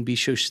public wouldn't be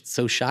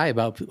so shy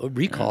about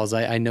recalls.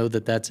 I know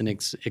that that's an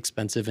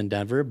expensive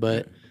endeavor,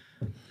 but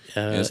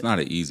it's not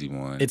an easy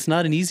one. It's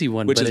not an easy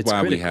one, which but is it's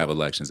why critical. we have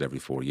elections every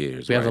 4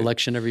 years. We have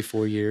election every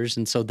 4 years,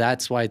 and so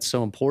that's why it's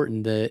so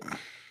important that,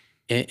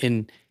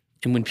 and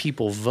when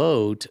people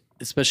vote,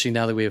 especially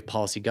now that we have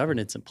policy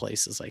governance in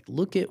place, it's like,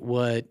 look at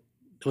what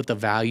the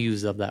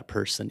values of that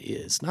person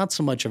is. Not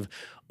so much of,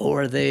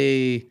 are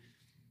they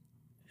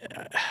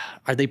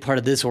part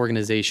of this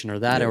organization or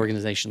that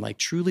organization? Like,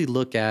 truly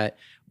look at,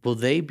 will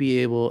they be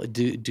able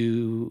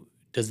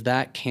does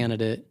that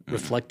candidate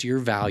reflect your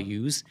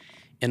values,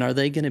 and are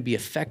they going to be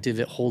effective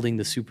at holding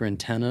the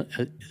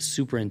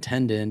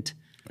superintendent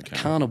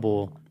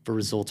accountable for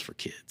results for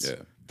kids? Yeah.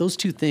 Those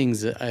two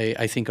things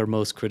I think are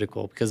most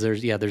critical, because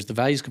there's the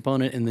values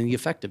component and then the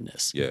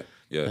effectiveness. Yeah.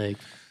 Like,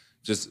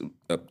 just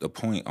a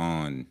point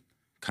on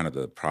kind of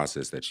the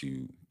process that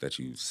you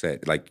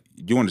set. Like,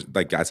 you want,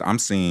 like, guys, I'm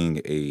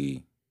seeing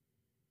a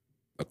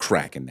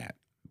crack in that.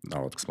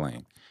 I'll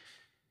explain.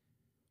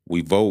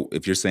 We vote,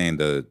 if you're saying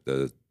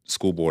the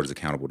school board is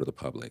accountable to the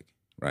public,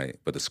 right?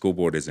 But the school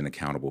board isn't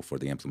accountable for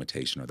the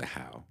implementation or the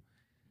how.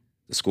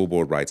 The school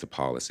board writes a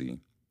policy.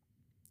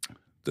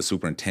 The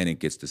superintendent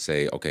gets to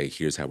say, okay,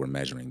 here's how we're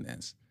measuring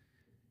this.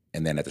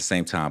 And then at the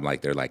same time,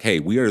 like, they're like, hey,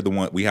 we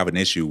have an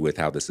issue with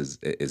how this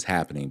is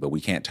happening, but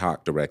we can't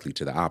talk directly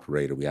to the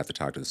operator. We have to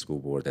talk to the school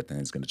board. That then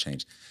is going to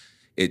change.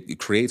 It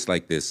creates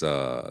like this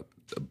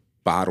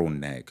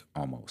bottleneck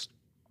almost.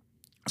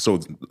 So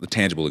a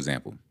tangible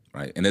example,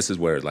 right? And this is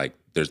where, like,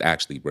 there's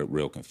actually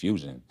real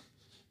confusion.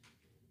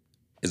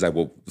 Is like,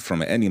 well,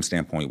 from an EDNIUM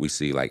standpoint, we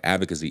see, like,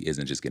 advocacy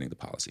isn't just getting the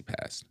policy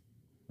passed,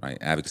 right?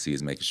 Advocacy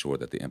is making sure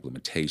that the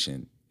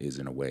implementation is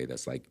in a way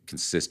that's, like,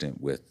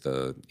 consistent with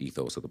the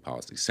ethos of the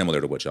policy,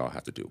 similar to what y'all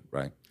have to do,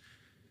 right?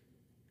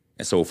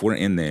 And so if we're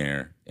in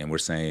there and we're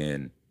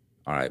saying,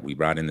 all right, we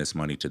brought in this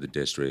money to the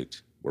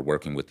district, we're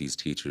working with these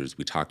teachers,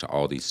 we talk to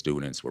all these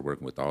students, we're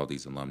working with all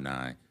these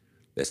alumni,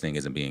 this thing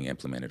isn't being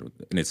implemented,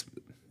 and it's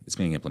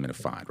being implemented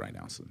fine right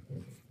now. So,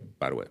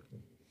 by the way,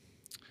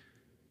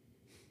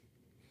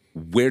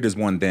 where does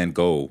one then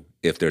go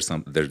if there's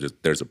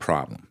a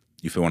problem?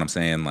 You feel what I'm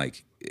saying?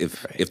 Like,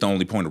 if the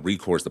only point of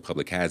recourse the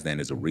public has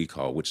then is a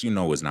recall, which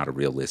is not a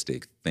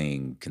realistic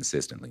thing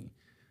consistently,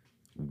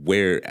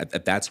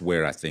 that's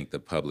where I think the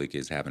public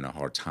is having a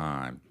hard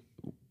time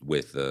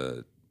with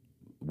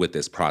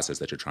this process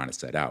that you're trying to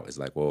set out. It's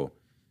like, well,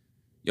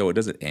 it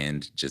doesn't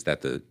end just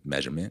at the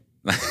measurement.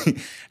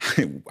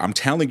 I'm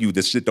telling you,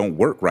 this shit don't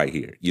work right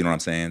here. You know what I'm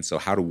saying? So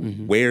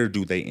where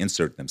do they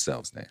insert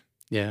themselves then?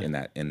 Yeah.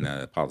 In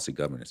the policy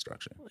governance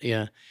structure.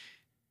 Yeah.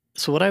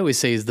 So what I always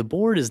say is the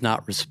board is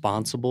not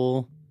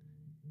responsible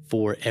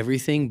for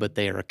everything, but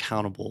they are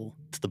accountable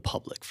to the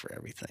public for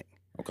everything.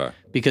 Okay.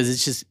 Because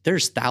it's just,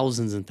 there's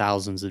thousands and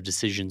thousands of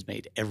decisions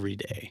made every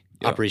day,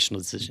 operational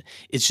decisions.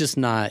 It's just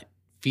not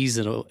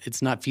feasible.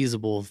 It's not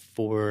feasible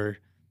for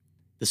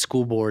the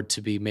school board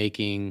to be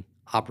making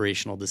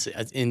operational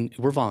decisions. And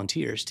we're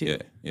volunteers too.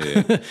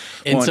 Yeah.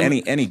 And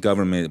any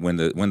government, when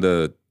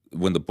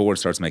the board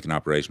starts making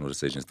operational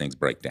decisions, things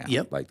break down.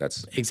 Yep. Like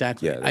that's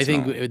exactly. Yeah, that's I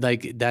think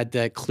like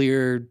that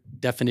clear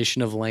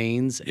definition of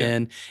lanes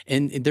and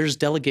there's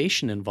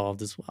delegation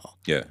involved as well.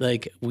 Yeah.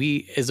 Like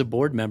we, as a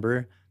board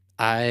member,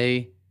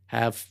 I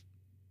have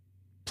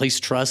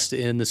placed trust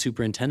in the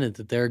superintendent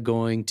that they're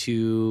going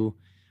to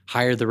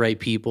hire the right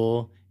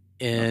people.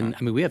 And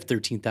I mean, we have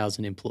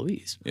 13,000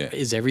 employees. Yeah.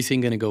 Is everything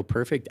going to go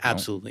perfect?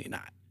 Absolutely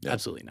not. Yeah.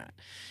 Absolutely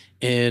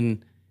not.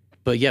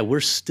 But yeah,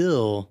 we're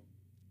still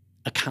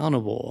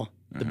accountable.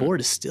 The board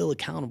is still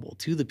accountable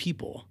to the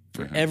people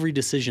for every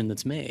decision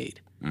that's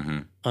made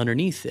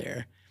underneath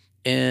there.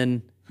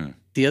 And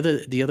the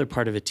other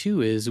part of it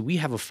too is we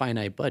have a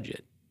finite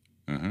budget.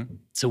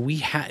 So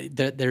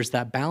there's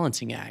that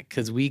balancing act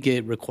because we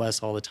get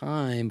requests all the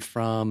time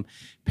from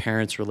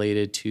parents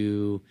related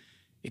to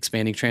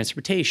expanding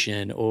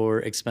transportation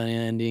or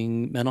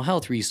expanding mental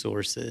health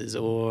resources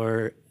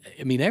or,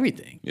 I mean,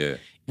 everything. Yeah.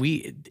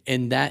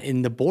 And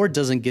the board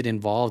doesn't get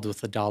involved with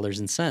the dollars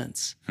and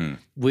cents,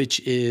 which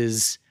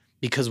is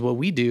because what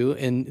we do,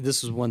 and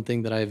this is one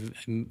thing that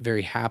I'm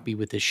very happy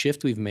with the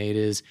shift we've made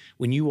is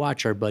when you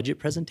watch our budget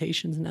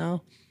presentations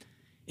now,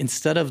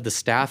 instead of the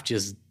staff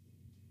just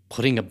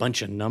putting a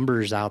bunch of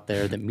numbers out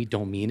there that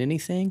don't mean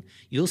anything,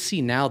 you'll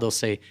see now they'll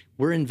say,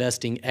 we're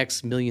investing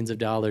X millions of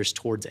dollars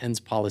towards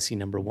ends policy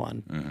number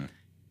 1,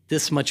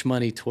 this much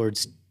money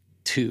towards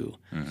 2.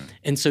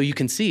 And so you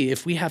can see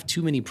if we have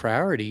too many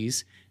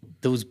priorities,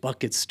 those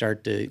buckets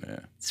start to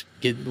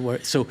get more.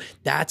 So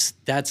that's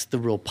the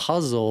real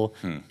puzzle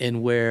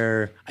and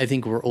where I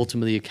think we're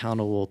ultimately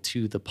accountable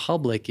to the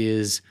public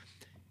is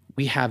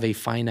we have a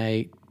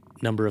finite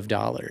number of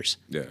dollars.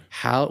 Yeah.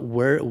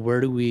 Where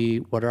do we,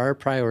 what are our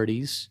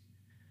priorities?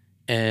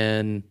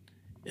 And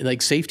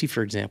like safety,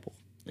 for example.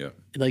 Yeah.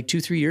 Like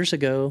 2-3 years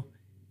ago,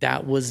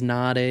 that was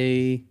not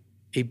a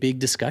big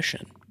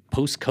discussion.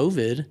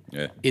 Post-COVID,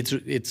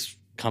 it's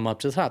come up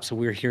to the top. So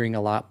we're hearing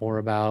a lot more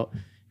about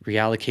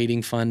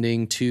reallocating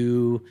funding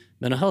to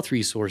mental health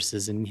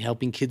resources and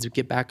helping kids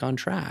get back on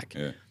track.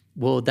 Yeah.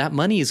 Well, that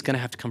money is going to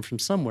have to come from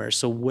somewhere.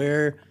 So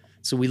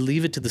we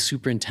leave it to the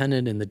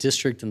superintendent and the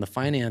district and the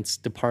finance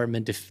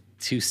department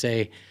to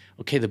say,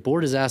 okay, the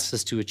board has asked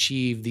us to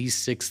achieve these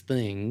 6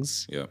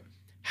 things. Yeah.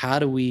 How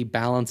do we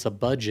balance a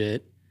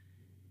budget?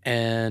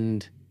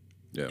 And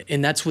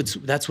that's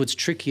what's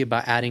tricky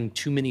about adding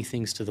too many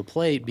things to the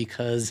plate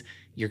because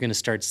you're going to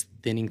start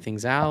thinning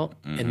things out.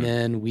 And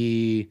then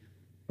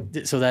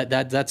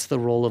that's the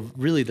role of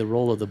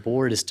the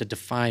board is to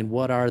define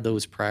what are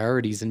those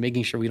priorities and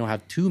making sure we don't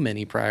have too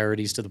many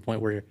priorities to the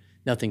point where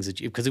nothing's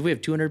achieved. Because if we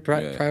have 200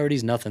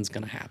 priorities, nothing's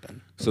going to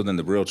happen. So then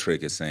the real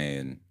trick is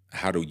saying,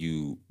 how do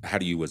you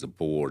as a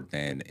board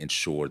then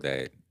ensure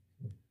that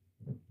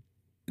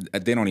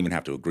they don't even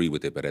have to agree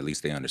with it, but at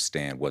least they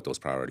understand what those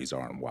priorities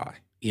are and why?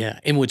 Yeah.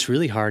 And what's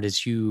really hard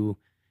is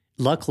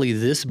luckily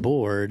this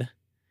board,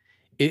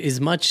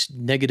 as much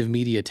negative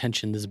media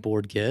attention this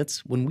board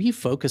gets, when we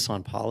focus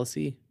on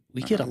policy,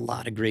 we get a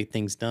lot of great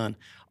things done.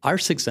 Our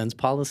 6 Ends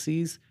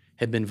policies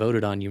have been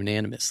voted on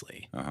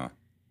unanimously.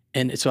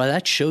 And so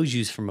that shows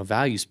you from a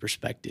values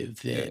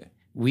perspective that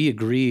we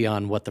agree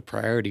on what the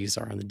priorities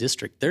are in the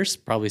district. There's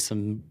probably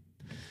some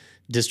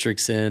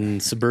districts in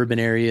suburban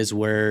areas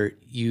where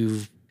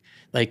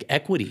like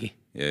equity.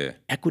 Yeah.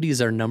 Equity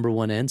is our number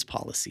 1 ends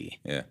policy.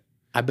 Yeah.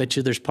 I bet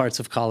you there's parts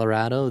of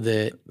Colorado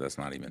that's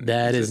not even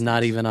is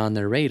not even on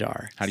their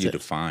radar. How do you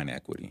define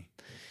equity?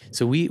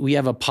 So we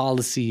have a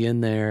policy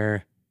in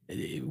there,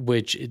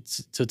 which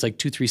it's like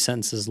 2-3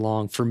 sentences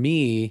long. For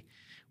me,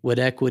 what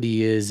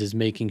equity is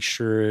making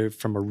sure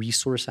from a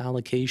resource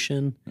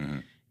allocation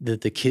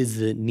that the kids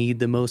that need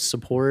the most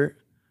support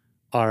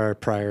are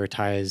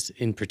prioritized,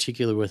 in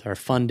particular with our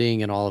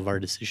funding and all of our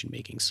decision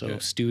making. So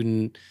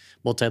student,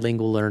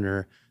 multilingual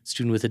learner,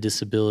 student with a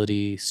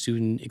disability,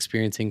 student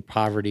experiencing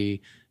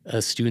poverty,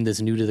 a student that's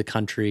new to the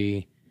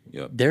country,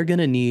 they're going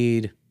to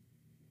need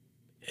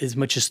as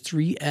much as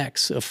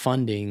 3x of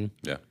funding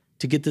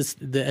to get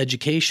the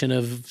education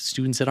of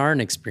students that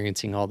aren't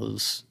experiencing all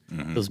those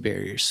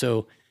barriers.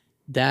 So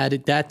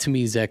that to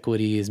me is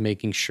equity, is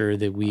making sure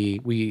that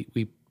we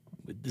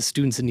the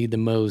students that need the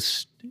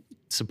most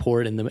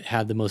support and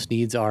have the most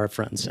needs are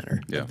front and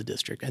center of the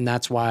district. And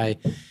that's why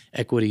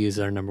equity is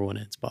our number 1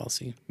 ends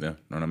policy. Yeah,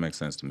 no, that makes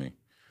sense to me.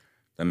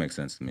 That makes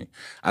sense to me.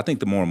 I think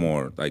the more and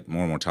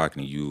more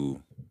talking to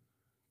you,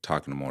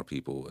 talking to more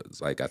people,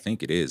 it's like I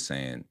think it is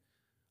saying,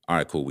 all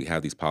right, cool, we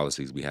have these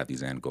policies, we have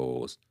these end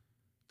goals.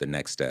 The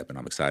next step, and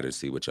I'm excited to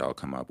see what y'all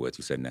come up with.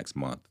 You said next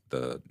month,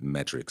 the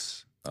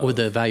metrics. Or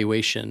the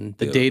evaluation,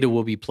 the data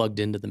will be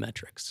plugged into the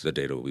metrics. The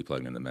data will be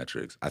plugged into the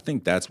metrics. I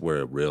think that's where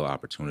a real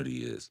opportunity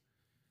is.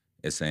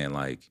 It's saying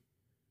like,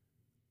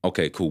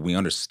 okay, cool, we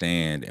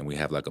understand and we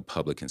have like a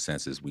public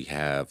consensus. We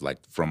have like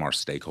from our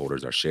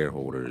stakeholders, our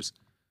shareholders,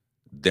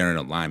 they're in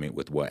alignment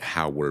with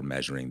how we're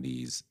measuring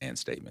these end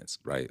statements,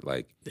 right?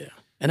 Like, yeah.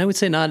 And I would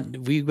say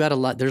we've got a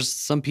lot. There's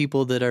some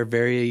people that are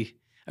very,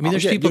 I mean,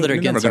 there's people that are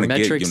against our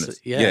metrics.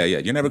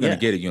 You're never going to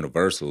get it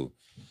universal.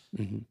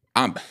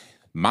 Mm-hmm.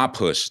 My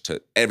push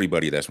to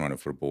everybody that's running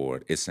for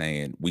board is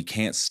saying we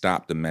can't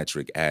stop the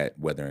metric at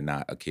whether or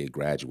not a kid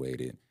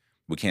graduated.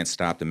 We can't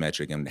stop the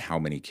metric in how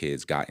many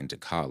kids got into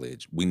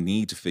college. We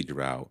need to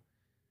figure out,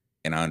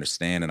 and I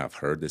understand, and I've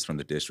heard this from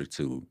the district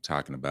too,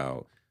 talking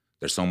about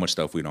there's so much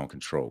stuff we don't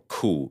control.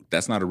 Cool.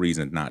 That's not a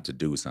reason not to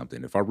do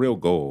something. If our real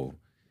goal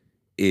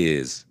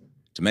is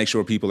to make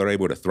sure people are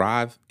able to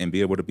thrive and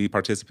be able to be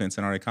participants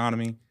in our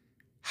economy,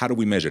 how do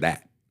we measure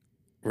that?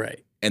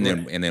 Right. And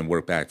then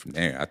work back from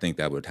there. I think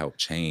that would help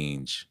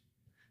change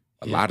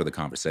a lot of the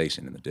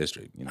conversation in the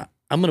district. You know,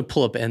 I'm going to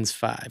pull up ENDS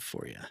 5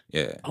 for you.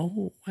 Yeah.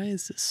 Oh, why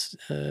is this?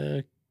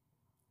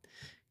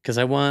 Because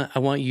I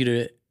want you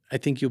to. I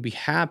think you'll be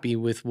happy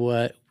with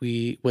what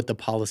the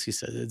policy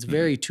says. It's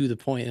very to the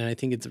point, and I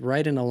think it's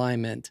right in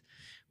alignment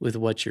with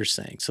what you're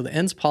saying. So the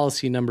ENDS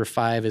policy number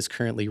 5 is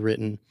currently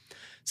written. It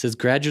says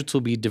graduates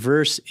will be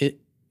diverse.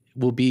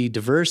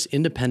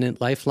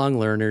 Independent, lifelong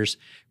learners,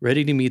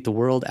 ready to meet the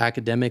world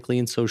academically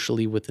and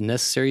socially with the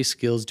necessary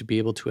skills to be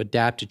able to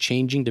adapt to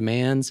changing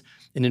demands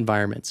and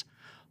environments.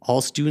 All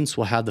students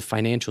will have the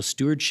financial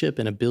stewardship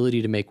and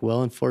ability to make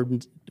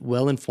well-informed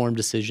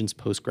decisions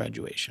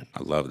post-graduation.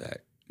 I love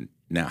that.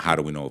 Now, how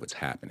do we know if it's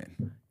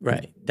happening?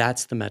 Right.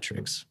 That's the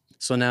metrics.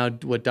 So now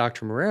what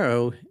Dr.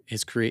 Marrero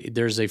has created,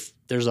 there's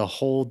a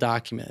whole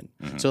document.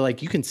 Mm-hmm. So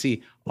like you can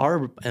see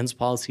our ENDS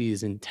policy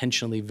is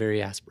intentionally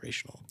very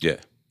aspirational. Yeah.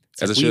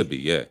 As it should be,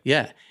 yeah.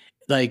 Yeah.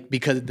 Like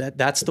because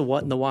that's the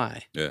what and the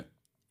why. Yeah.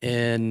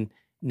 And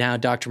now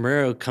Dr.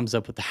 Marrero comes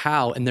up with the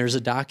how, and there's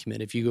a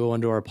document. If you go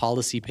onto our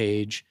policy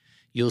page,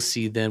 you'll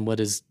see then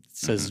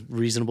says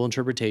reasonable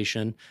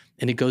interpretation,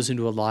 and it goes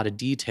into a lot of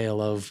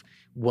detail of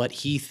what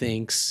he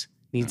thinks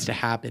needs to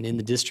happen in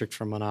the district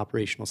from an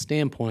operational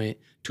standpoint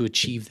to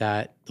achieve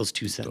those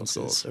 2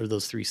 sentences or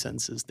those 3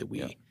 sentences that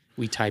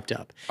we typed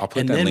up. I'll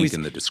put that link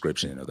in the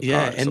description of the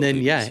pod. And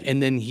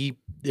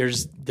then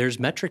there's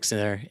metrics in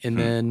there, and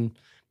then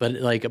but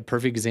like a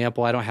perfect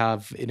example, I don't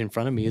have it in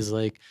front of me, is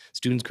like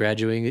students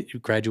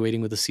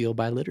graduating with a seal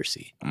by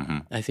literacy. Mm-hmm.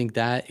 I think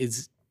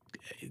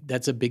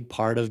that's a big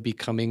part of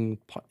being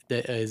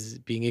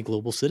a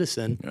global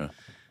citizen. Yeah,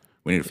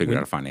 we need to figure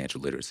out financial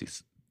literacy.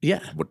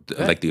 Yeah.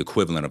 Like the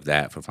equivalent of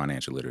that for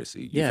financial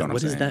literacy.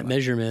 What is that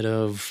measurement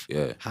of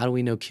how do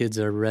we know kids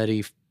are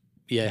ready,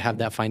 have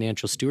that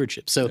financial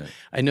stewardship? So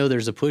I know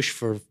there's a push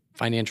for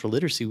financial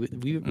literacy.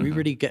 We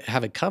really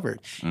have it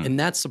covered. Mm-hmm. And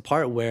that's the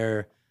part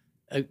where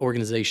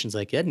organizations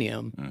like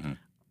EDNIUM,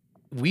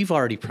 we've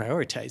already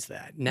prioritized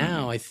that.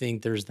 Now I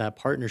think there's that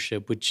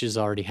partnership, which is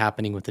already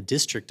happening with the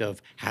district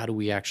of how do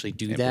we actually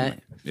do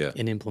that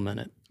and implement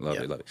it. Love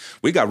it.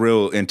 We got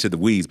real into the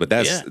weeds, but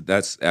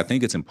that's I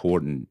think it's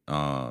important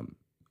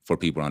for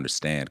people to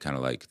understand kind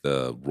of like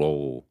the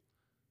role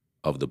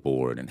of the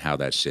board and how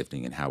that's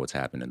shifting and how it's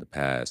happened in the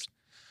past.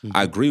 Mm-hmm.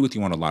 I agree with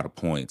you on a lot of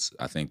points.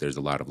 I think there's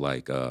a lot of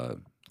like,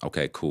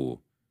 okay,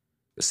 cool.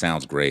 It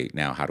sounds great.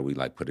 Now, how do we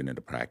like put it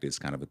into practice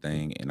kind of a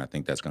thing? And I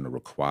think that's going to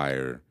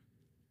require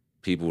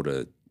people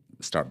to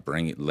start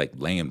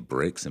laying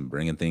bricks and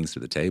bringing things to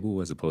the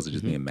table as opposed to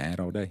just being mad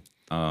all day.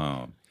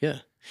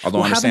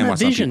 Although I understand why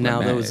some people are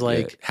mad. That was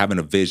like having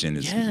a vision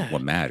is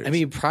what matters. I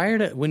mean, prior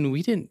to when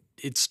we didn't,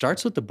 it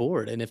starts with the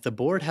board, and if the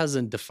board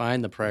hasn't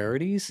defined the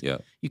priorities,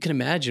 you can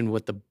imagine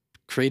what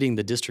creating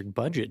the district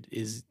budget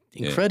is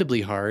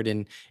incredibly hard.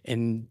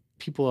 And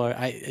people are.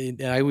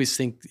 I always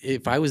think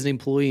if I was an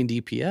employee in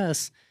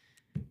DPS,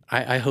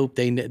 I hope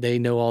they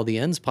know all the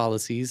ENDS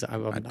policies.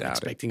 I'm not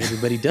expecting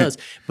everybody does,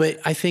 but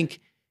I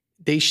think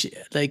they should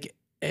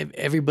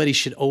everybody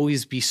should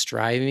always be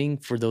striving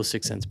for those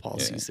 6 ENDS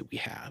policies that we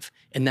have,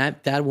 and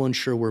that will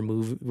ensure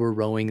we're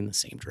rowing in the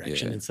same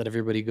direction instead of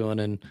everybody going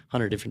in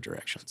 100 different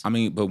directions. I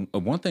mean,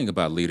 but one thing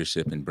about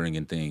leadership and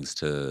bringing things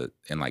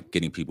and like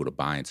getting people to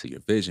buy into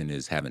your vision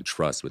is having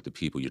trust with the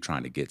people you're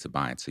trying to get to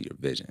buy into your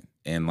vision.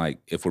 And like,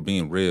 if we're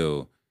being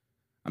real,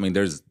 I mean,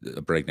 there's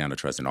a breakdown of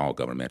trust in all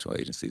governmental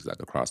agencies,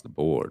 like across the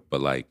board.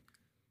 But like,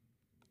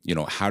 you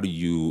know, how do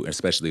you,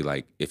 especially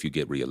like if you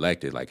get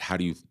reelected, like how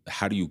do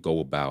you go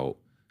about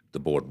the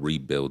board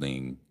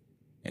rebuilding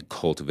and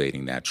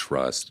cultivating that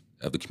trust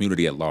of the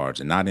community at large,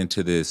 and not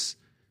into this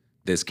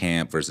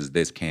camp versus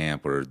this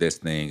camp or this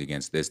thing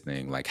against this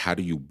thing? Like, how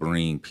do you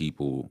plan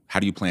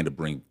to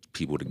bring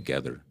people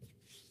together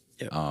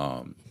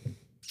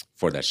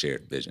for that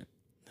shared vision?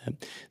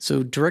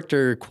 So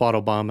Director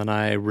Quattlebaum and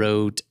I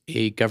wrote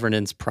a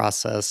governance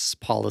process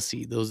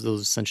policy. Those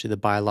essentially the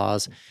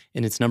bylaws,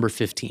 and it's number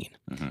 15.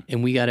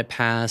 And we got it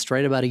passed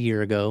right about a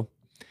year ago.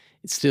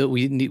 It's still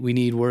we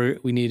need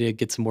to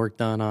get some work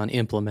done on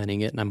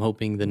implementing it, and I'm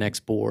hoping the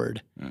next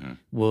board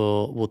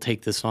will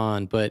take this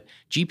on. But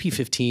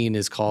GP15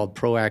 is called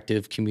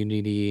proactive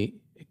community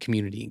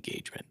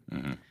engagement,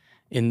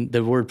 and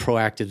the word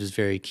proactive is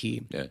very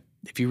key. Yeah.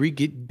 If you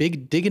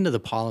dig into the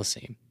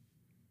policy,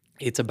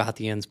 it's about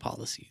the ends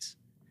policies,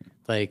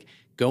 like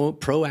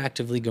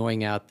proactively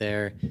going out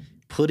there,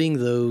 putting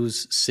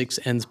those 6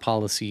 ends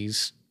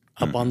policies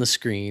up on the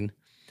screen,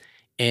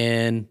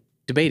 and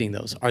debating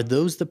those. Are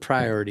those the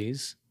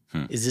priorities?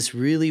 Is this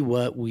really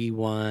what we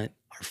want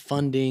our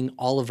funding,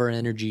 all of our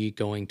energy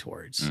going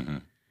towards?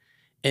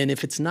 And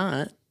if it's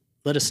not,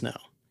 let us know.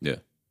 Yeah.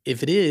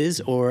 If it is,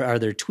 or are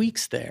there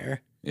tweaks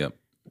there? Yep.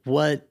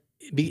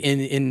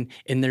 And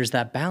there's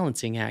that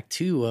balancing act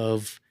too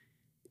of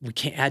we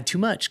can't add too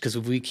much, because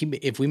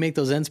if we make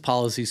those ends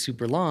policies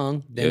super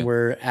long, then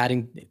we're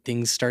adding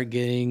things start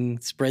getting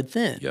spread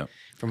thin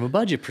from a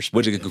budget perspective.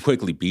 Which it could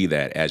quickly be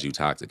that as you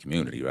talk to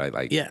community, right?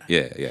 Like yeah.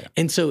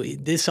 And so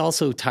this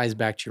also ties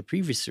back to your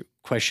previous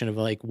question of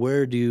like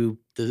where does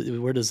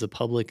the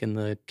public and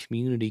the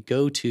community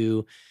go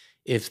to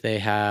if they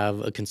have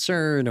a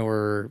concern,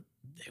 or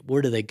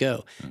where do they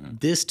go?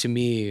 This to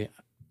me,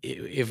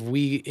 if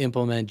we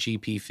implement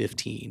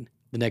GP15,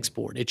 the next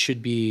board, it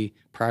should be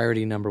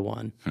priority number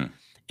 1.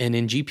 And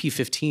in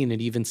GP15,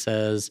 it even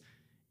says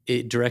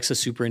it directs a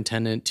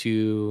superintendent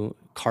to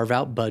carve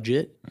out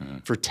budget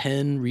for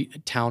 10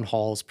 town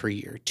halls per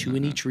year, 2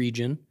 in each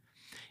region.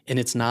 And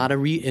it's not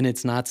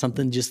it's not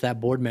something just that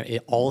board member.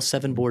 All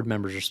 7 board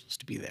members are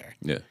supposed to be there.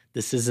 Yeah.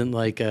 This isn't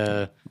like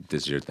this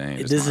is your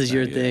thing. This is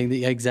your thing.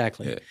 Yeah,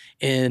 exactly. Yeah.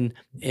 And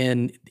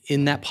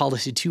in that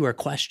policy too are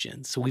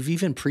questions. So we've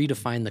even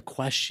predefined the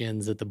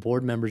questions that the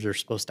board members are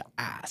supposed to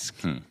ask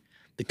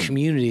the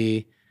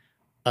community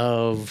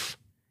of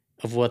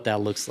what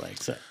that looks like.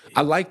 So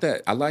I like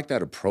that. I like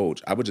that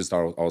approach. I would just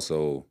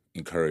also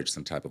encourage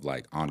some type of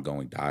like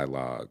ongoing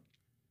dialogue.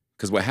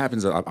 Because what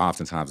happens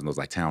oftentimes in those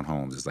like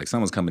townhomes is like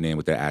someone's coming in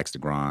with their axe to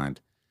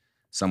grind.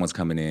 Someone's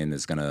coming in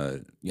that's gonna,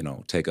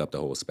 take up the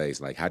whole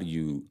space. Like how do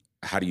you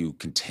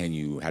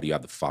continue? How do you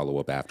have the follow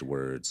up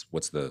afterwards?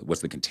 What's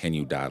the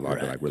continued dialogue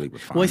to like really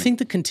refine? Well, I think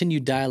the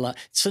continued dialogue.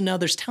 So now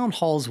there's town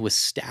halls with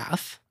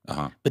staff,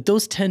 but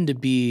those tend to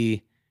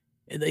be.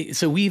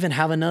 So we even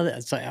have another.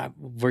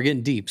 We're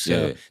getting deep.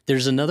 So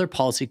there's another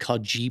policy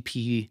called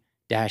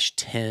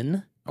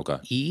GP-10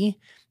 E,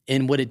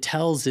 and what it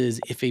tells is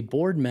if a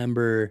board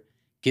member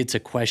gets a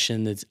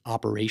question that's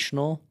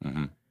operational,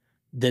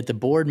 that the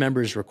board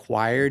member is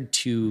required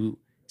to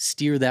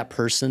steer that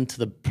person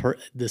to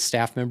the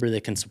staff member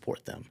that can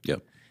support them.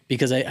 Yep.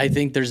 Because I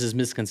think there's this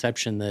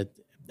misconception that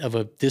of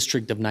a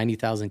district of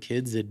 90,000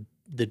 kids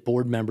that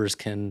board members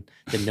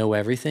that know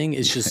everything.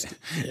 It's just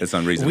it's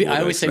unreasonable.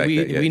 I always say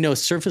we know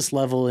surface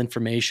level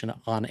information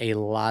on a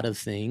lot of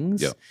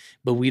things,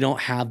 but we don't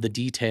have the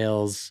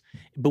details.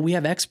 But we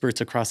have experts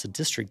across the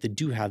district that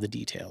do have the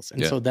details,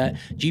 and so that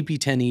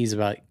GP10E is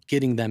about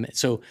getting them.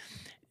 So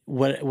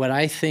what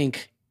I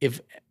think,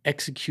 if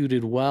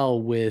executed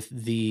well with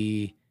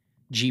the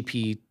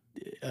GP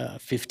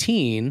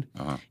 15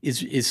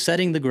 is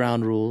setting the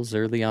ground rules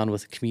early on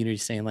with the community,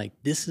 saying like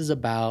this is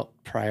about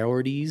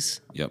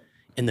priorities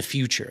in the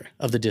future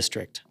of the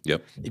district.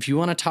 If you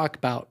want to talk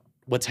about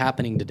what's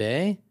happening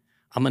today,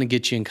 I'm going to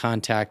get you in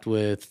contact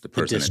with the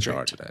person district. in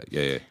charge of that.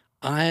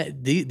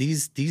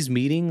 These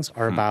meetings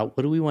are about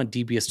what do we want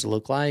DPS to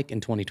look like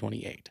in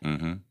 2028?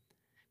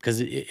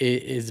 Because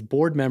as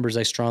board members,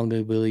 I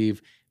strongly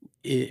believe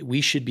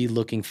we should be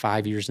looking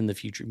 5 years in the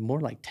future,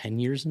 more like 10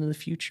 years into the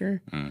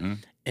future.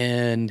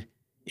 And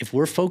if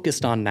we're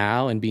focused on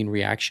now and being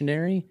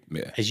reactionary,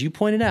 as you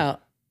pointed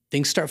out,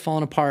 things start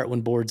falling apart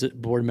when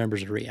board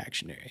members are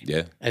reactionary.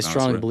 I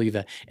strongly believe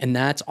that. And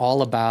that's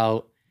all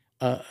about...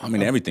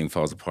 everything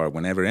falls apart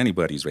whenever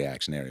anybody's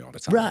reactionary all the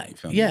time. Right, you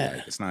feel me?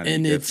 Like, it's not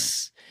any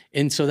different.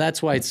 And so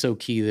that's why it's so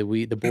key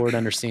that the board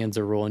understands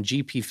their role. And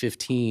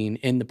GP15,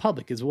 and the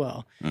public as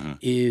well,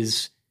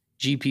 is...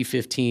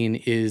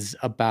 GP15 is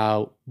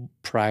about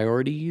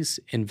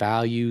priorities and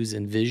values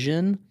and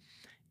vision.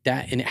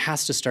 And it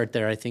has to start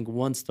there. I think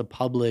once the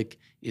public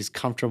is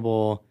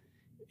comfortable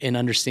in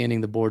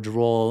understanding the board's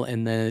role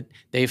and that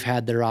they've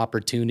had their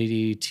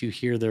opportunity to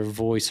hear their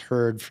voice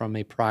heard from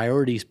a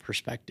priorities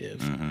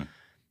perspective,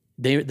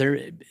 each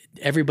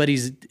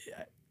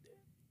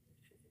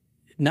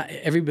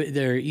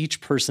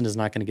person is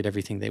not going to get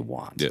everything they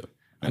want.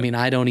 I mean,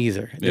 I don't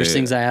either. There's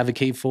things I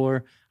advocate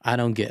for, I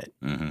don't get.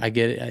 I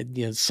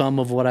get some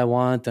of what I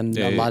want and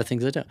a lot of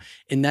things I don't.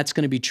 And that's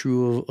going to be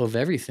true of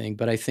everything.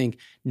 But I think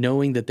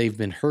knowing that they've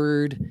been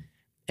heard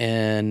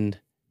and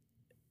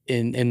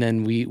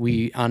then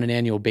we on an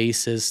annual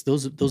basis,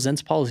 those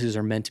ends policies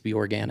are meant to be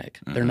organic.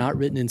 They're not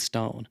written in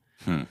stone.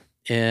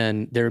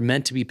 And they're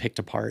meant to be picked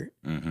apart.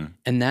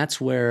 And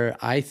that's where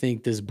I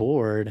think this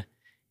board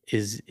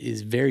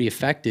is very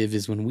effective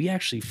is when we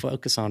actually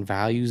focus on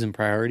values and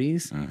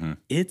priorities.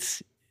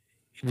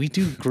 We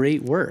do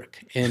great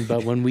work,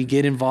 but when we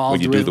get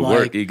involved, when you do the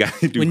work, you got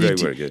to do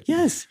great work. Yeah.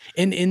 Yes,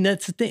 and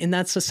that's the thing, and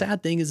that's the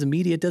sad thing is the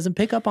media doesn't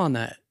pick up on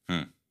that.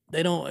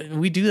 They don't.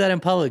 We do that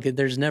in public.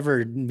 There's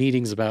never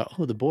meetings about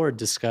the board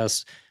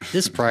discussed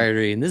this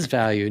priority and this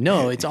value.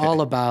 No, it's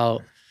all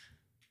about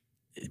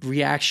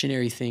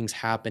reactionary things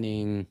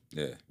happening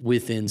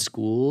within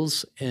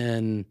schools,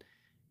 and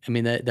I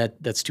mean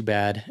that's too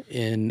bad.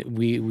 And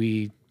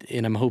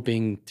and I'm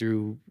hoping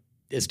through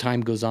as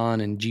time goes on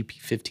and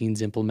GP15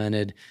 is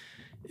implemented,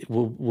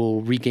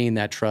 we'll regain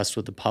that trust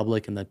with the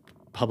public, and the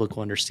public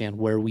will understand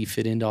where we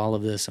fit into all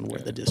of this and where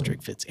the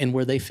district fits and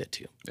where they fit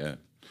to. Yeah.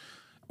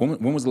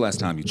 When was the last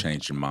time you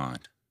changed your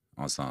mind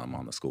on something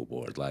on the school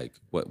board? Like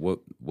what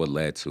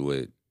led to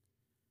it?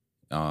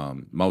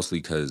 Mostly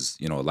because,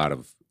 a lot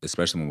of,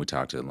 especially when we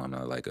talk to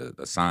alumni, like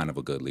a sign of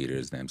a good leader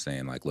is them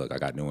saying like, look, I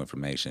got new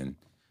information.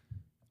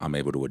 I'm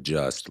able to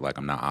adjust. Like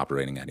I'm not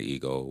operating at an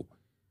ego.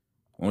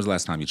 When was the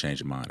last time you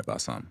changed your mind about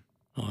something?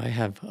 Oh, I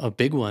have a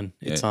big one.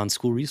 It's on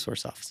school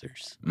resource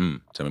officers.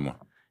 Tell me more.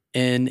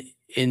 And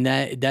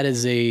that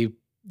is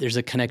there's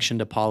a connection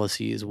to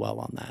policy as well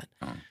on that.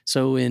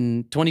 So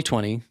in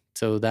 2020,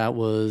 so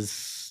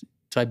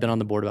I've been on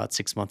the board about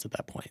 6 months at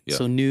that point.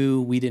 So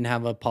we didn't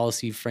have a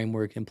policy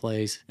framework in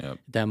place at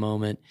that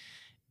moment.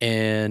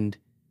 And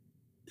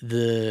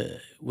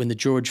when the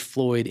George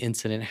Floyd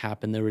incident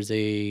happened, there was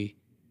a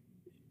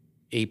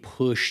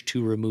push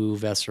to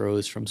remove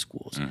SROs from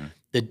schools.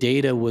 The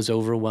data was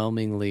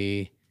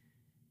overwhelmingly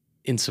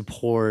in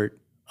support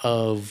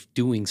of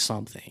doing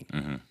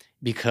something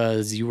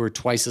because you were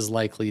twice as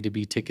likely to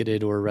be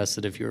ticketed or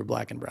arrested if you were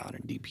black and brown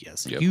in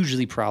DPS.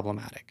 Hugely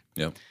problematic.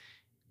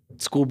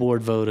 School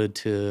board voted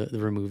to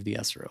remove the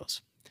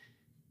SROs.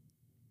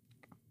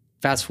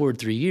 Fast forward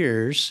 3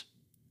 years,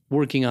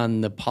 working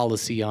on the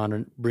policy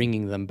on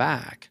bringing them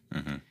back.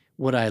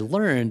 What I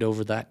learned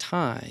over that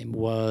time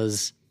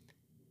was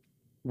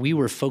we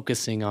were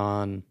focusing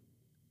on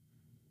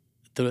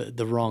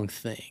the wrong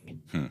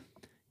thing.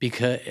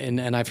 Because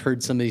and I've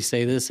heard somebody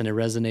say this and it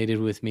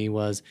resonated with me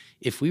was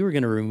if we were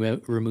going to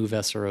remove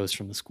SROs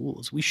from the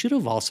schools, we should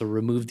have also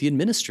removed the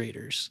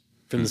administrators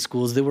from the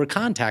schools that were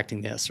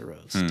contacting the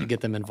SROs to get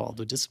them involved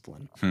with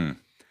discipline.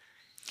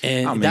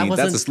 And I mean,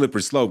 that's a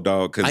slippery slope,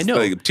 dog, because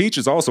like,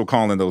 teachers also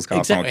calling those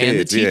cops on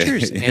kids.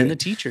 And the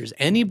teachers.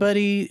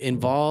 Anybody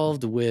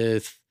involved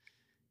with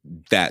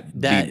that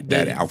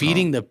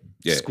feeding the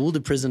school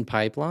to prison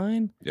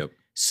pipeline.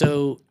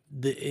 So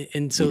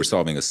we were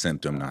solving a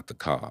symptom, not the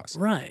cause.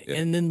 Right.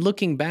 And then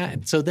looking back,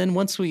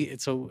 once we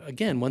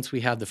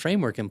have the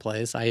framework in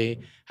place, I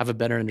have a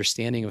better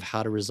understanding of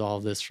how to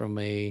resolve this from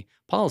a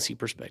policy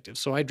perspective.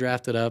 So I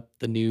drafted up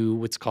the new,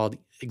 what's called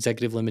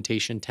Executive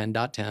Limitation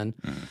 10.10.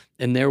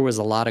 And there was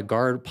a lot of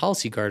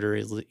policy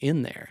guardrails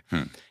in there.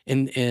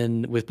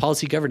 And with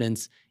policy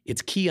governance,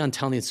 it's key on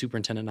telling the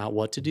superintendent not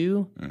what to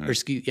do.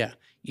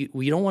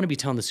 We don't want to be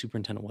telling the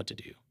superintendent what to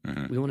do.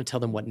 We want to tell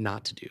them what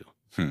not to do.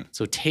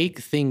 So take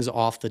things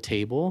off the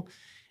table.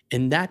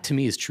 And that to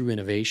me is true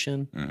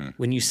innovation.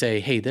 When you say,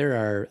 hey, there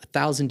are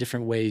 1,000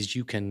 different ways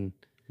you can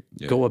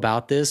go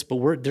about this,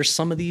 but there's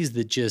some of these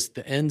that just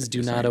the ends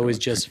do not always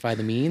justify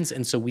the means.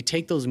 And so we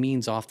take those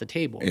means off the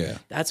table.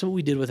 That's what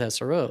we did with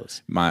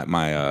SROs.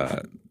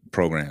 My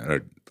program,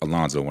 or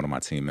Alonzo, one of my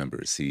team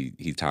members,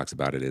 he talks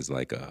about it as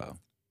like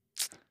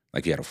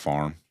you had a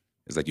farm.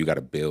 It's like you got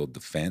to build the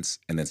fence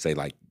and then say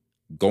like,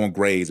 go and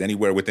graze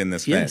anywhere within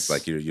this fence,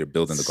 like you're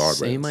building the guardrails.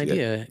 Same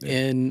idea,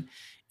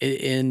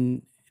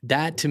 and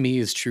that to me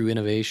is true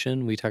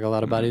innovation. We talk a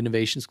lot about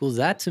innovation schools.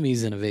 That to me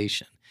is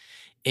innovation,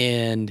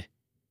 and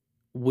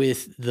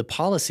with the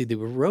policy that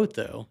we wrote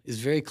though is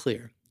very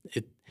clear.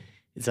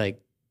 It's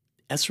like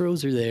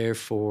SROs are there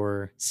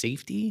for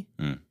safety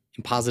and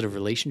positive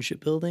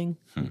relationship building.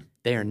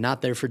 They are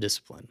not there for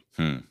discipline.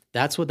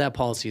 That's what that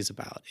policy is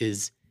about.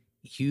 Is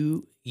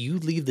you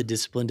leave the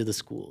discipline to the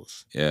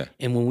schools.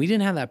 And when we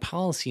didn't have that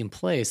policy in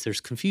place,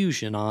 there's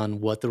confusion on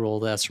what the role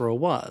of the SRO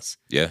was.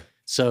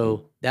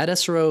 So that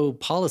SRO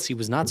policy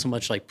was not so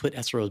much like put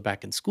SROs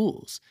back in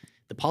schools.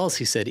 The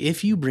policy said,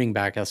 if you bring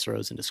back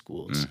SROs into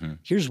schools,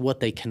 here's what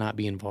they cannot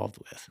be involved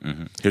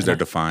with. Here's their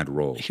defined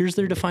role. Here's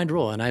their defined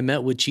role. And I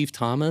met with Chief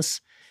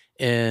Thomas,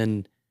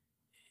 and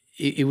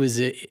it was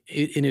an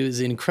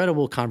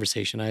incredible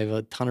conversation. I have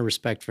a ton of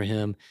respect for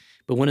him.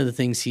 But one of the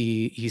things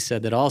he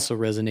said that also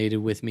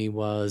resonated with me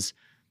was,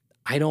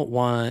 I don't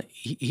want,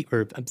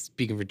 or I'm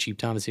speaking for Chief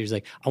Thomas here, he's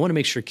like, I want to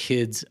make sure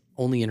kids'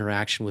 only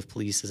interaction with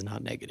police is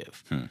not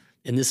negative.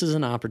 And this is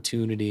an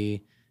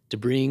opportunity to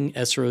bring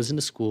SROs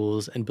into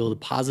schools and build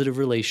positive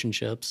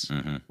relationships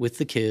with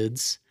the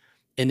kids.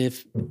 And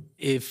if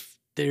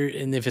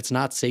it's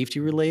not safety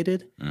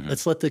related,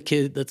 let's let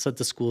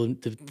the school,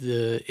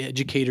 the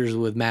educators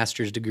with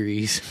master's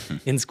degrees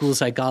in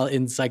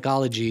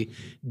psychology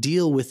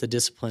deal with the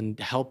discipline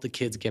to help the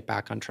kids get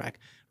back on track.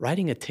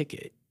 Writing a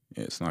ticket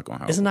Yeah, it's not going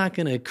to help. It's not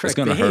going to correct It's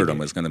going to behavior. hurt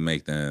them. It's going to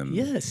make them.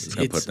 Yes, it's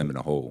going to put them in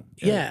a hole.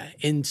 Yeah.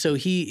 And so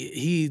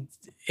he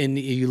and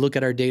you look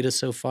at our data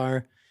so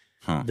far,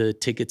 the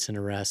tickets and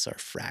arrests are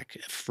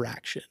a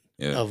fraction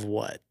of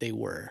what they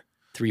were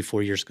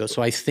 3-4 years ago.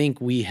 So I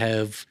think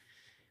we've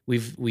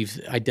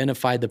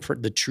identified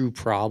the true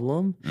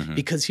problem,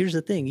 because here's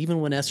the thing: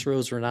 even when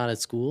SROs were not at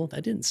school,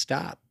 that didn't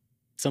stop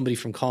somebody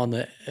from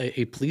calling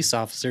a police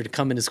officer to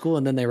come into school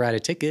and then they write a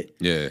ticket.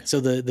 Yeah.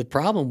 So the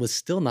problem was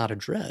still not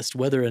addressed,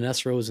 whether an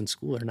SRO is in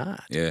school or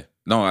not. Yeah.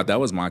 No, that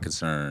was my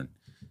concern.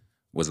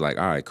 Was like,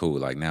 all right, cool.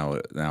 Like now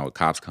a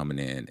cop's coming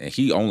in, and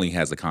he only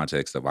has the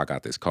context of I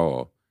got this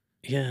call.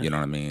 Yeah. You know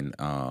what I mean?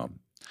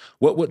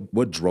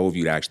 What drove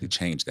you to actually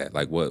change that?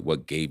 Like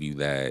what gave you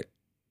that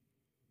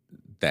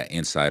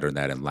insight or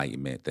that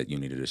enlightenment that you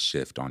needed to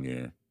shift on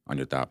your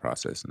thought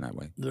process in that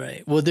way?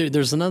 Right. Well,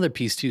 there's another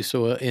piece too.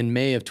 So in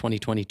May of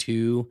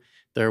 2022,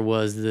 there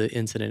was the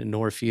incident in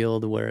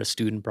Northfield where a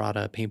student brought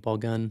a paintball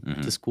gun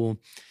to school,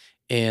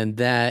 and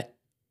that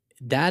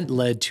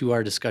led to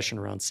our discussion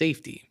around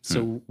safety.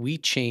 So we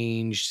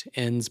changed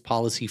END's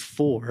policy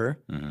 4.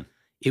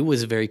 It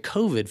was very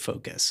COVID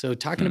focused. So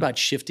talking about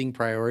shifting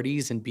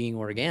priorities and being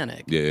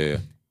organic. Yeah.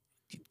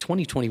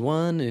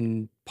 2021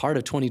 and part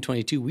of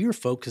 2022, we were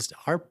focused.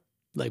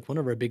 One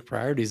of our big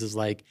priorities is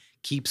like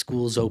keep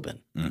schools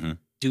open.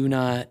 Do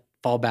not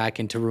fall back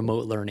into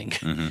remote learning,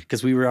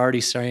 because we were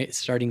already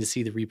starting to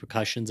see the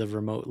repercussions of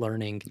remote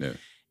learning. Yeah.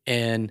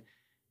 And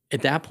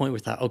at that point, we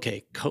thought,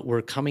 okay,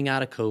 we're coming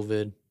out of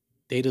COVID.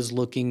 Data's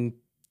looking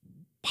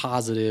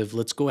positive.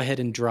 Let's go ahead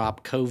and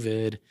drop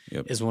COVID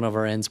as one of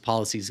our END's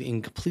policies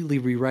and completely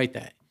rewrite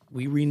that.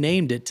 We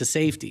renamed it to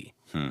safety.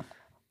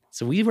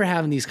 So we were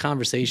having these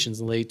conversations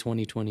in late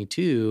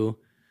 2022,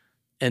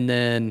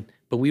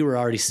 but we were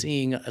already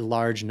seeing a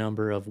large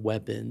number of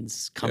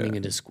weapons coming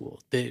into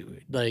school,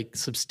 like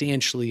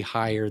substantially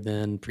higher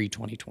than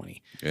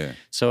pre-2020. Yeah.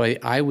 So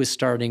I was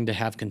starting to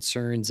have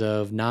concerns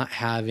of not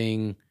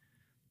having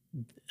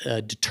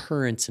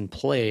deterrence in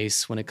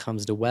place when it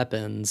comes to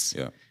weapons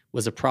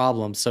was a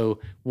problem.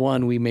 So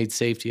 1, we made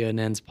safety an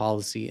END's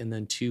policy, and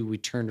then 2, we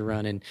turned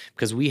around and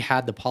because we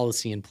had the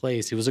policy in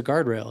place, it was a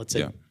guardrail. It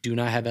said, do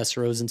not have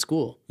SROs in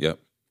school. Yep.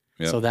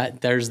 So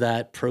there's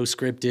that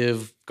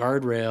proscriptive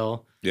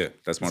guardrail. Yeah,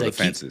 that's one of the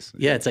fences.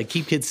 It's like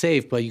keep kids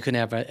safe, but you can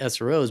have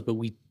SROs. But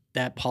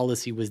that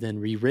policy was then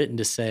rewritten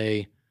to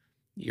say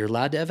you're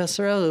allowed to have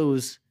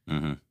SROs.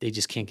 They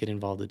just can't get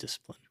involved in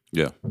discipline.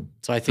 Yeah.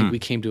 So I think we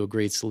came to a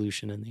great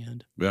solution in the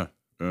end. Yeah.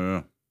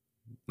 No,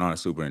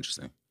 it's super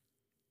interesting.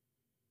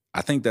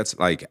 I think that's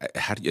like,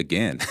 how do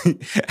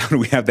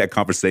we have that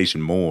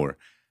conversation more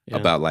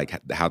about like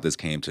how this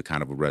came to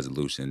kind of a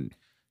resolution?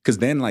 Because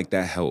then like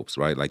that helps,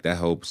 right? Like that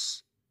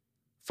helps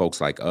folks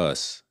like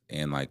us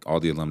and like all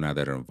the alumni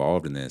that are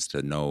involved in this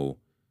to know,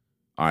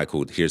 all right,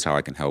 cool, here's how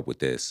I can help with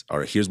this.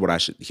 Or here's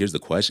the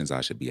questions I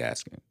should be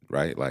asking,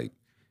 right? Like,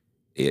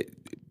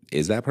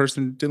 is that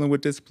person dealing with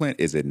discipline?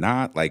 Is it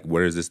not? Like,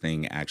 where is this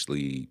thing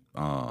actually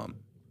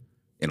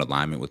in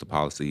alignment with the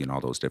policy and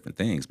all those different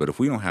things? But if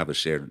we don't have a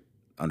shared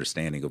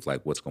understanding of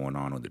like what's going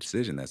on with the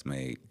decision that's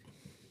made,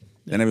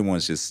 then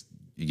everyone's just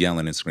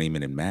yelling and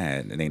screaming and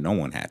mad, and ain't no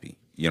one happy.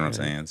 You know what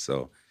I'm saying?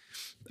 So,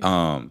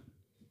 no,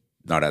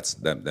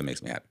 that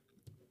makes me happy.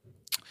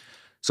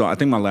 So I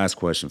think my last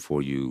question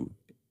for you,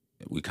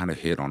 we kind of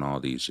hit on all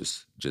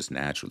these just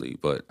naturally,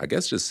 but I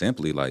guess just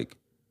simply like,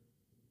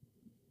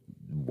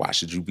 why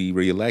should you be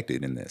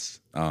reelected in this?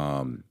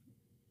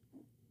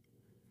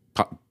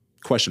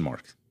 Question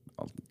mark.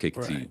 I'll kick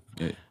it to you.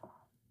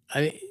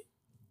 Yeah.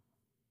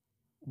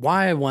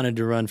 Why I wanted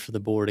to run for the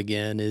board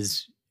again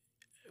is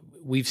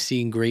we've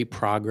seen great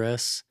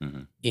progress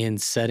in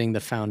setting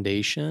the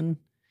foundation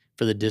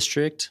for the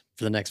district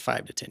for the next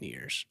 5 to 10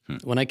 years.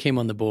 When I came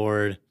on the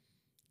board,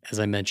 as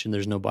I mentioned,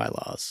 there's no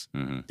bylaws.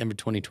 Denver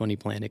 2020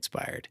 plan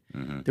expired.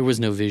 There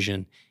was no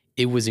vision.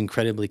 It was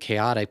incredibly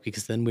chaotic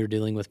because then we were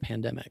dealing with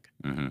pandemic.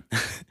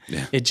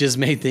 Yeah. It just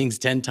made things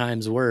 10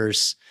 times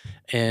worse,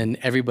 and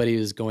everybody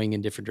was going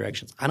in different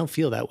directions. I don't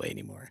feel that way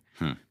anymore.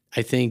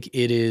 I think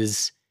it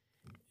is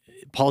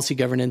policy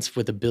governance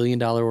with $1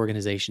 billion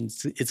organization.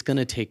 It's going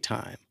to take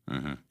time.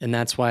 And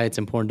that's why it's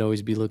important to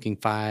always be looking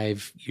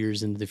 5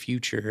 years into the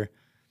future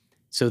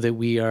so that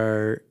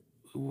we're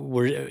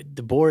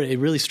the board. It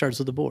really starts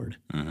with the board.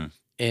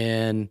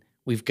 And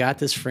we've got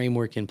this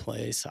framework in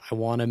place. I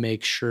want to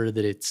make sure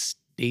that it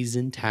stays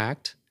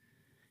intact.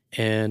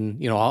 And,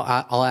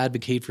 I'll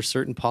advocate for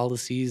certain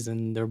policies,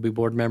 and there'll be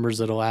board members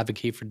that'll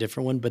advocate for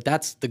different ones. But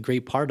that's the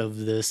great part of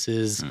this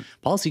is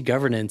policy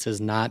governance is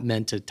not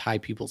meant to tie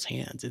people's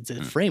hands. It's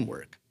a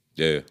framework.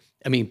 Yeah.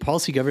 I mean,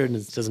 policy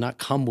governance does not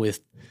come with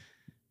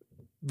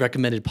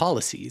recommended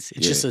policies.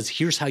 It just says,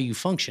 here's how you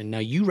function. Now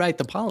you write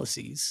the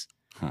policies,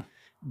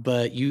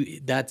 but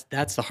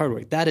that's the hard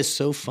work. That is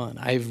so fun.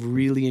 I've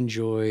really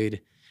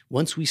enjoyed,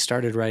 once we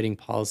started writing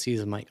policies,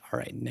 I'm like, all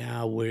right,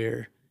 now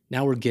we're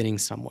getting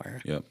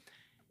somewhere. Yep.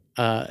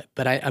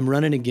 But I'm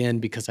running again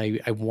because I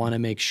want to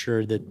make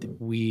sure that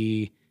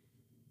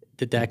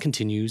that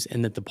continues,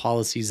 and that the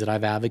policies that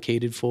I've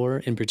advocated for,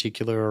 in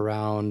particular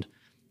around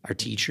our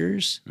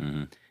teachers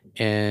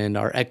and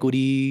our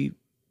equity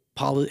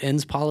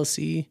ends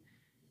policy,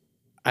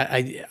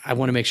 I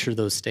want to make sure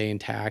those stay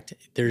intact.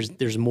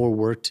 There's more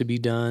work to be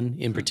done,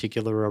 in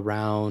particular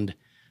around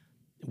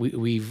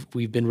we've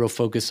been real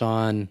focused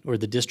on, or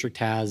the district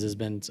has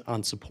been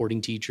on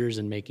supporting teachers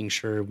and making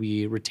sure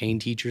we retain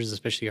teachers,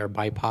 especially our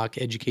BIPOC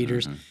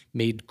educators.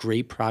 Made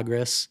great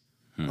progress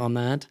on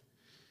that.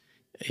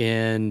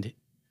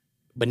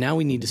 But now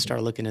we need to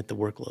start looking at the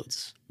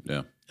workloads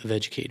of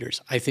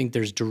educators. I think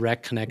there's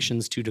direct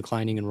connections to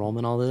declining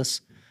enrollment.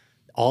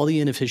 All the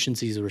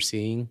inefficiencies we're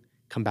seeing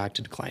come back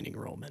to declining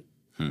enrollment.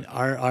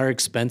 Our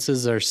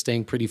expenses are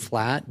staying pretty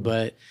flat,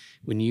 but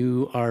when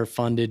you are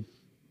funded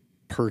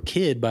per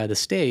kid by the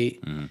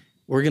state,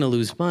 we're going to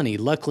lose money.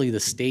 Luckily, the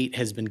state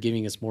has been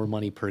giving us more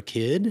money per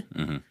kid,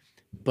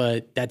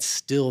 but that's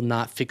still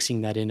not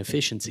fixing that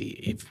inefficiency.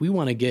 If we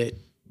want to get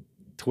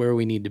to where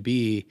we need to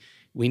be,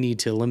 we need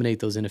to eliminate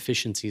those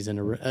inefficiencies, and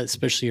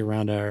especially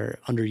around our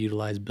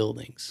underutilized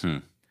buildings.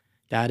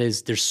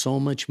 There's so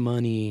much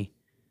money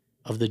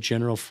of the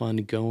general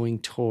fund going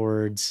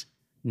towards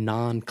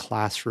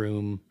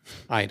non-classroom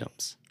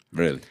items.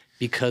 Really?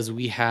 Because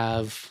we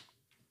have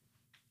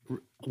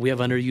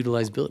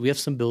underutilized buildings. We have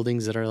some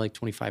buildings that are like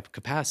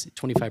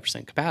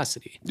 25%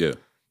 capacity. Yeah.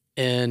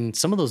 And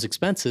some of those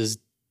expenses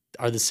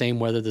are the same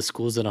whether the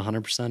school's at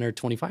 100% or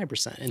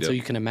 25%. And so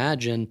you can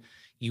imagine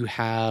you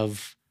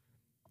have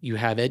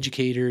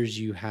educators,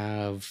 you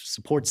have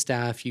support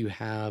staff, you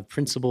have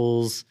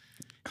principals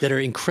that are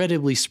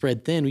incredibly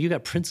spread thin. You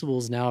got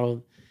principals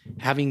now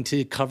having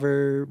to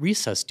cover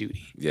recess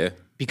duty. Yeah.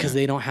 Because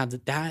they don't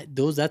have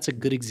that's a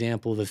good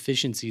example of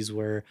efficiencies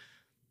where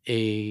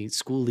a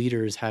school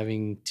leader is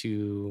having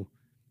to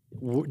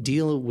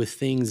deal with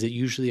things that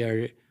usually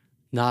are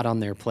not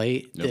on their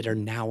plate that are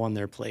now on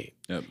their plate.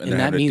 And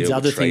that means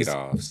other things.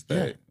 Trade-offs.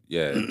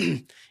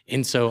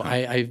 And so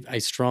I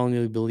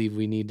strongly believe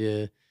we need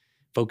to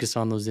focus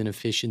on those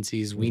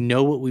inefficiencies. We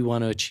know what we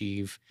want to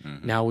achieve.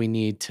 Now we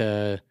need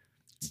to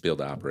build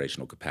the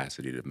operational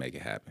capacity to make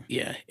it happen.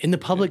 Yeah. And the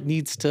public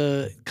needs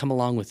to come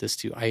along with this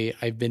too.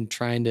 I've been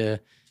trying to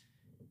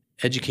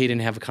educate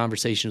and have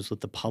conversations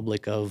with the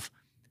public of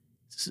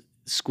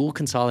school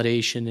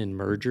consolidation and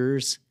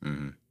mergers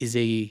is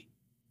a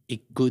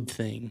good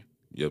thing.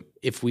 Yep.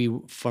 If we,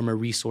 from a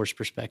resource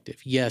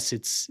perspective, yes,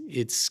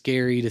 it's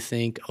scary to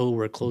think, oh,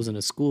 we're closing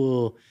a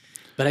school,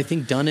 but I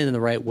think done it in the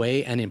right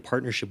way and in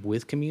partnership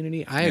with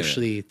community. I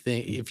actually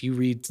think if you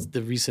read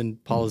the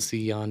recent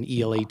policy on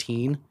EL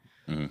 18,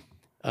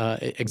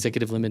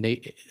 executive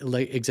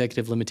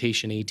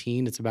limitation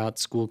 18, it's about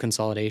school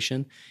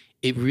consolidation.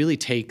 It really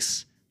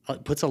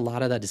puts a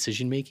lot of that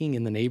decision making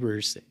in the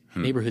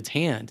neighborhood's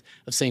hand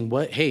of saying,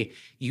 hey,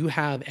 you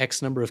have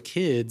X number of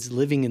kids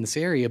living in this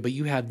area, but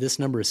you have this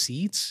number of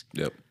seats.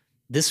 Yep.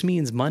 This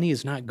means money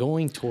is not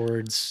going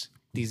towards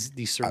these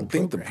certain programs. I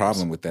think the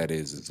problem with that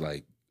is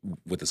like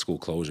with the school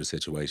closure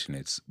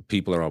situation,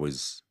 people are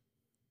always,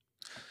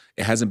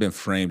 it hasn't been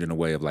framed in a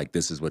way of like,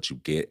 this is what you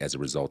get as a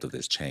result of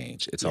this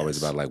change. It's always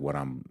about like what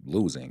I'm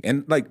losing.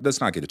 And like, let's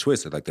not get it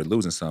twisted. Like they're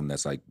losing something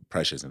that's like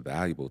precious and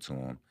valuable to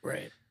them.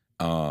 Right.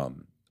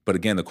 But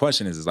again, the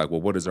question is like,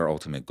 well, what is our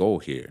ultimate goal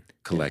here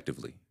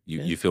collectively?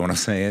 You feel what I'm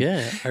saying?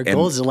 Yeah. Our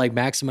goal is to like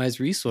maximize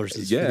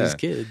resources for these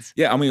kids.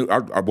 Yeah. I mean,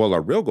 our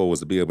real goal was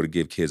to be able to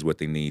give kids what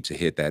they need to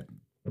hit that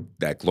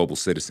global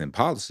citizen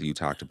policy you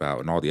talked about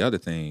and all the other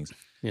things.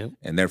 Yep.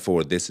 And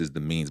therefore, this is the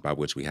means by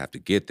which we have to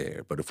get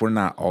there. But if we're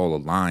not all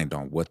aligned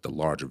on what the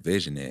larger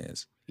vision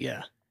is,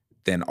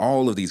 then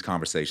all of these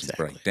conversations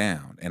break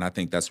down. And I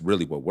think that's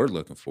really what we're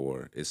looking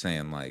for, is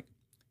saying like,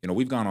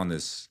 we've gone on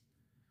this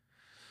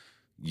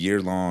year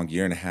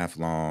and a half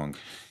long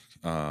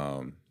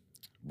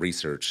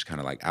research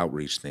kind of like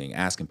outreach thing,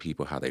 asking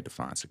people how they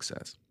define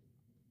success.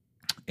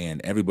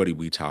 And everybody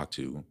we talk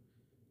to,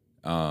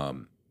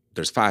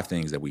 there's 5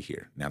 things that we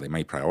hear. Now, they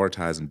may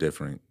prioritize them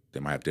different. They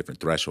might have different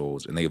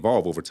thresholds, and they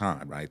evolve over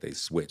time, right? They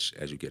switch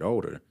as you get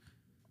older.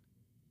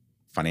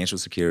 Financial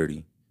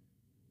security,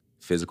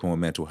 physical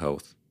and mental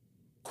health,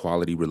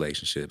 quality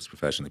relationships,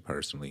 professionally,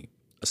 personally,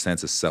 a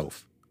sense of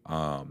self,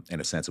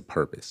 and a sense of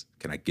purpose.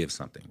 Can I give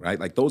something, right?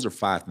 Like those are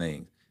 5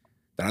 things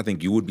that I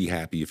think you would be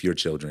happy if your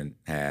children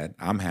had.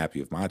 I'm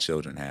happy if my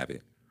children have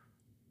it.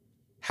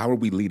 How are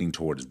we leading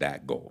towards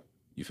that goal?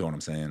 You feel what I'm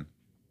saying?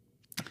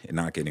 And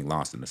not getting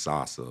lost in the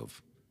sauce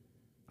of,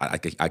 I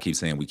keep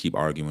saying we keep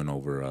arguing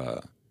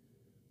over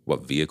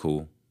what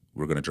vehicle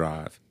we're going to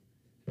drive.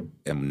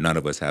 And none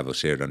of us have a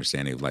shared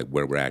understanding of like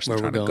where we're actually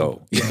trying to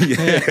go.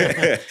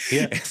 Yeah.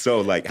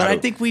 So like, but I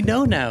think we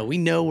know now. We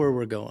know where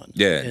we're going.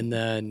 Yeah. And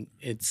then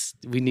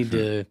we need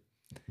to.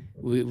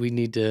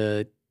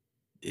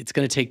 It's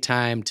going to take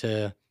time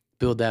to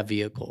build that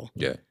vehicle.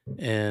 Yeah.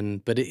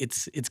 But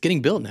it's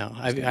getting built now.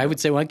 I would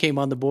say when I came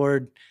on the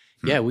board,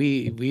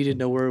 we didn't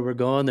know where we're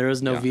going. There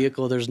was no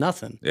vehicle. There's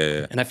nothing.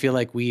 Yeah. And I feel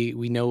like we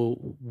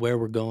know where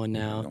we're going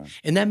now,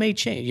 and that may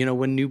change.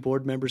 When new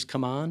board members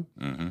come on,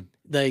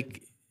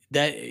 like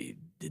that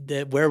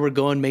that where we're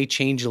going may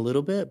change a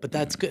little bit, but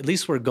that's good. At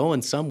least we're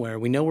going somewhere.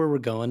 We know where we're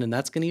going, and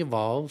that's going to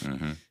evolve.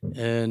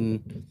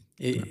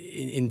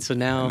 And so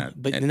now,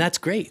 and that's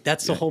great.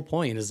 That's the whole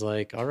point. Is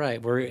like, all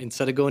right, we're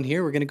instead of going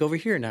here, we're going to go over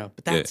here now.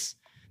 But that's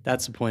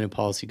the point of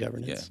policy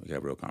governance. Yeah, we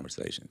have real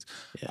conversations.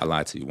 I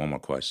lied to you. One more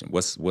question.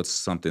 What's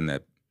something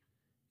that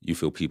you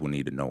feel people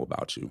need to know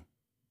about you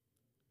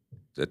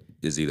that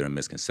is either a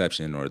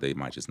misconception or they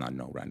might just not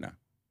know right now?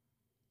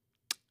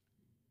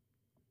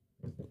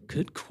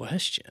 Good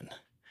question.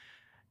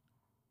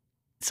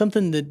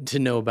 Something to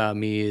know about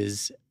me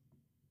is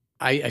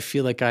I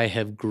feel like I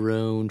have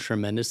grown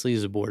tremendously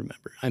as a board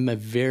member.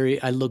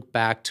 I look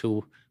back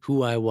to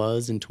who I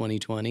was in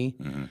 2020,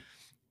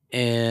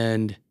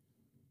 and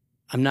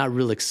I'm not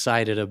real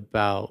excited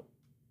about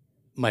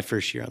my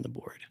first year on the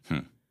board.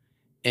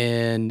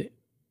 And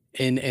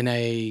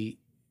I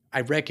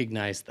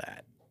recognized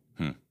that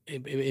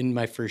in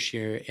my first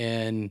year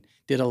and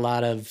did a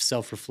lot of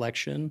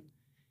self-reflection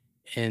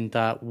and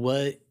thought,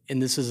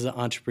 and this is the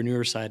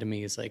entrepreneur side of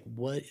me, is like,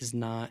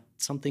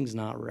 something's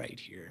not right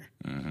here.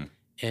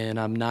 And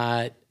I'm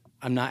not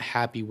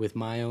happy with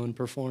my own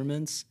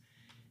performance.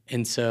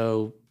 And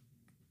so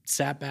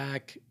sat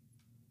back,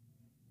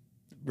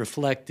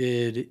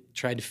 reflected,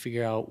 tried to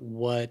figure out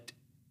what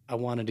I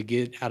wanted to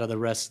get out of the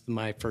rest of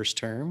my first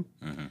term.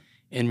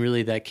 And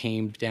really that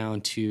came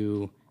down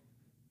to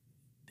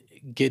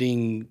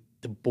getting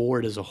the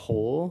board as a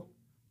whole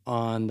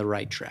on the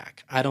right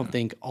track. I don't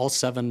think all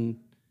seven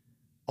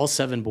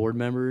board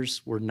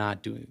members were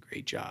not doing a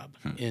great job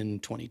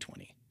in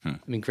 2020. I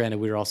mean, granted,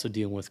 we were also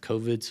dealing with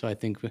COVID, so I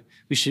think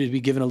we should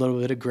be given a little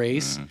bit of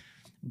grace.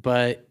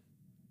 But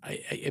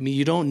I mean,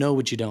 you don't know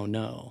what you don't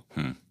know.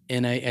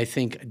 And I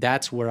think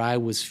that's where I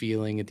was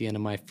feeling at the end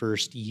of my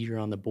first year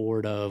on the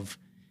board of,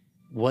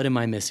 what am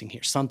I missing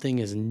here? Something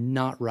is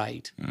not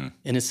right. And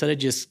instead of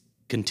just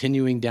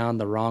continuing down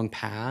the wrong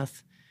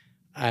path,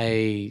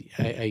 I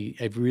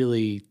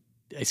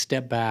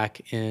step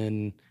back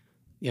and,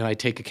 I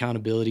take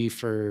accountability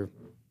for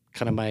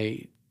kind of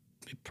my,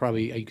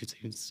 probably you could say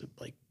it's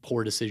like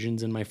poor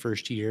decisions in my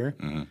first year.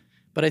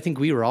 But I think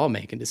we were all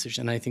making decisions.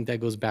 And I think that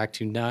goes back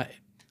to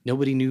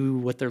nobody knew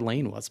what their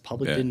lane was.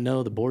 Public didn't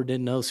know, the board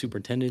didn't know,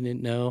 superintendent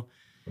didn't know.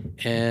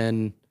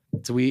 And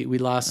so we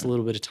lost a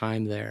little bit of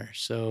time there.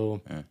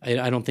 So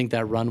I don't think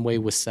that runway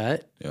was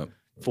set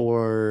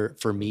for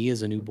me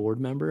as a new board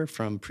member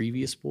from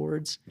previous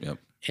boards.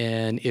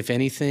 And if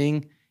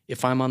anything,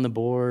 if I'm on the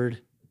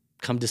board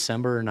come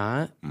December or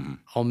not,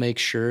 I'll make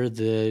sure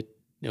that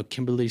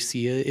Kimberly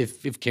Sia,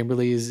 if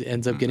Kimberly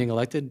ends up getting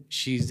elected,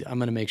 I'm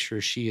going to make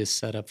sure she is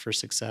set up for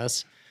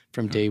success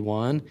from day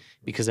one,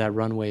 because that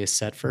runway is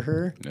set for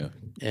her.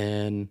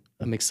 And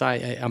I'm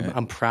excited.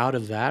 I'm proud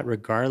of that,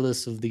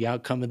 regardless of the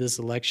outcome of this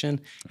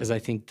election, because I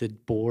think the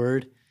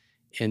board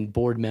and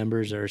board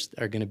members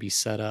are going to be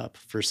set up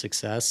for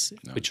success,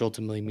 which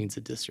ultimately means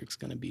the district's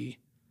going to be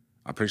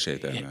I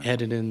appreciate that, man.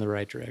 Headed in the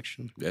right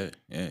direction. Yeah.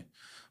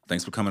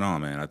 Thanks for coming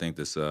on, man. I think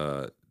this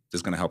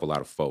is going to help a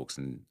lot of folks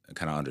and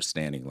kind of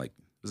understanding, like,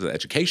 this is an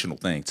educational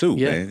thing too,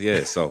 man.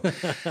 Yeah. So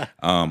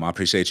I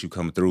appreciate you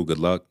coming through. Good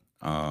luck.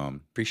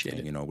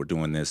 Appreciate it. We're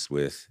doing this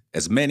with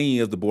as many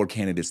of the board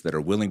candidates that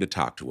are willing to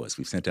talk to us.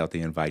 We've sent out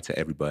the invite to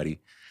everybody.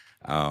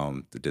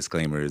 The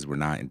disclaimer is we're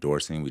not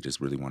endorsing. We just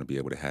really want to be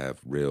able to have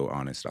real,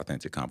 honest,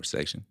 authentic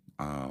conversation.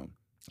 And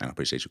I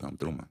appreciate you coming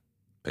through, man.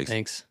 Peace.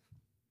 Thanks.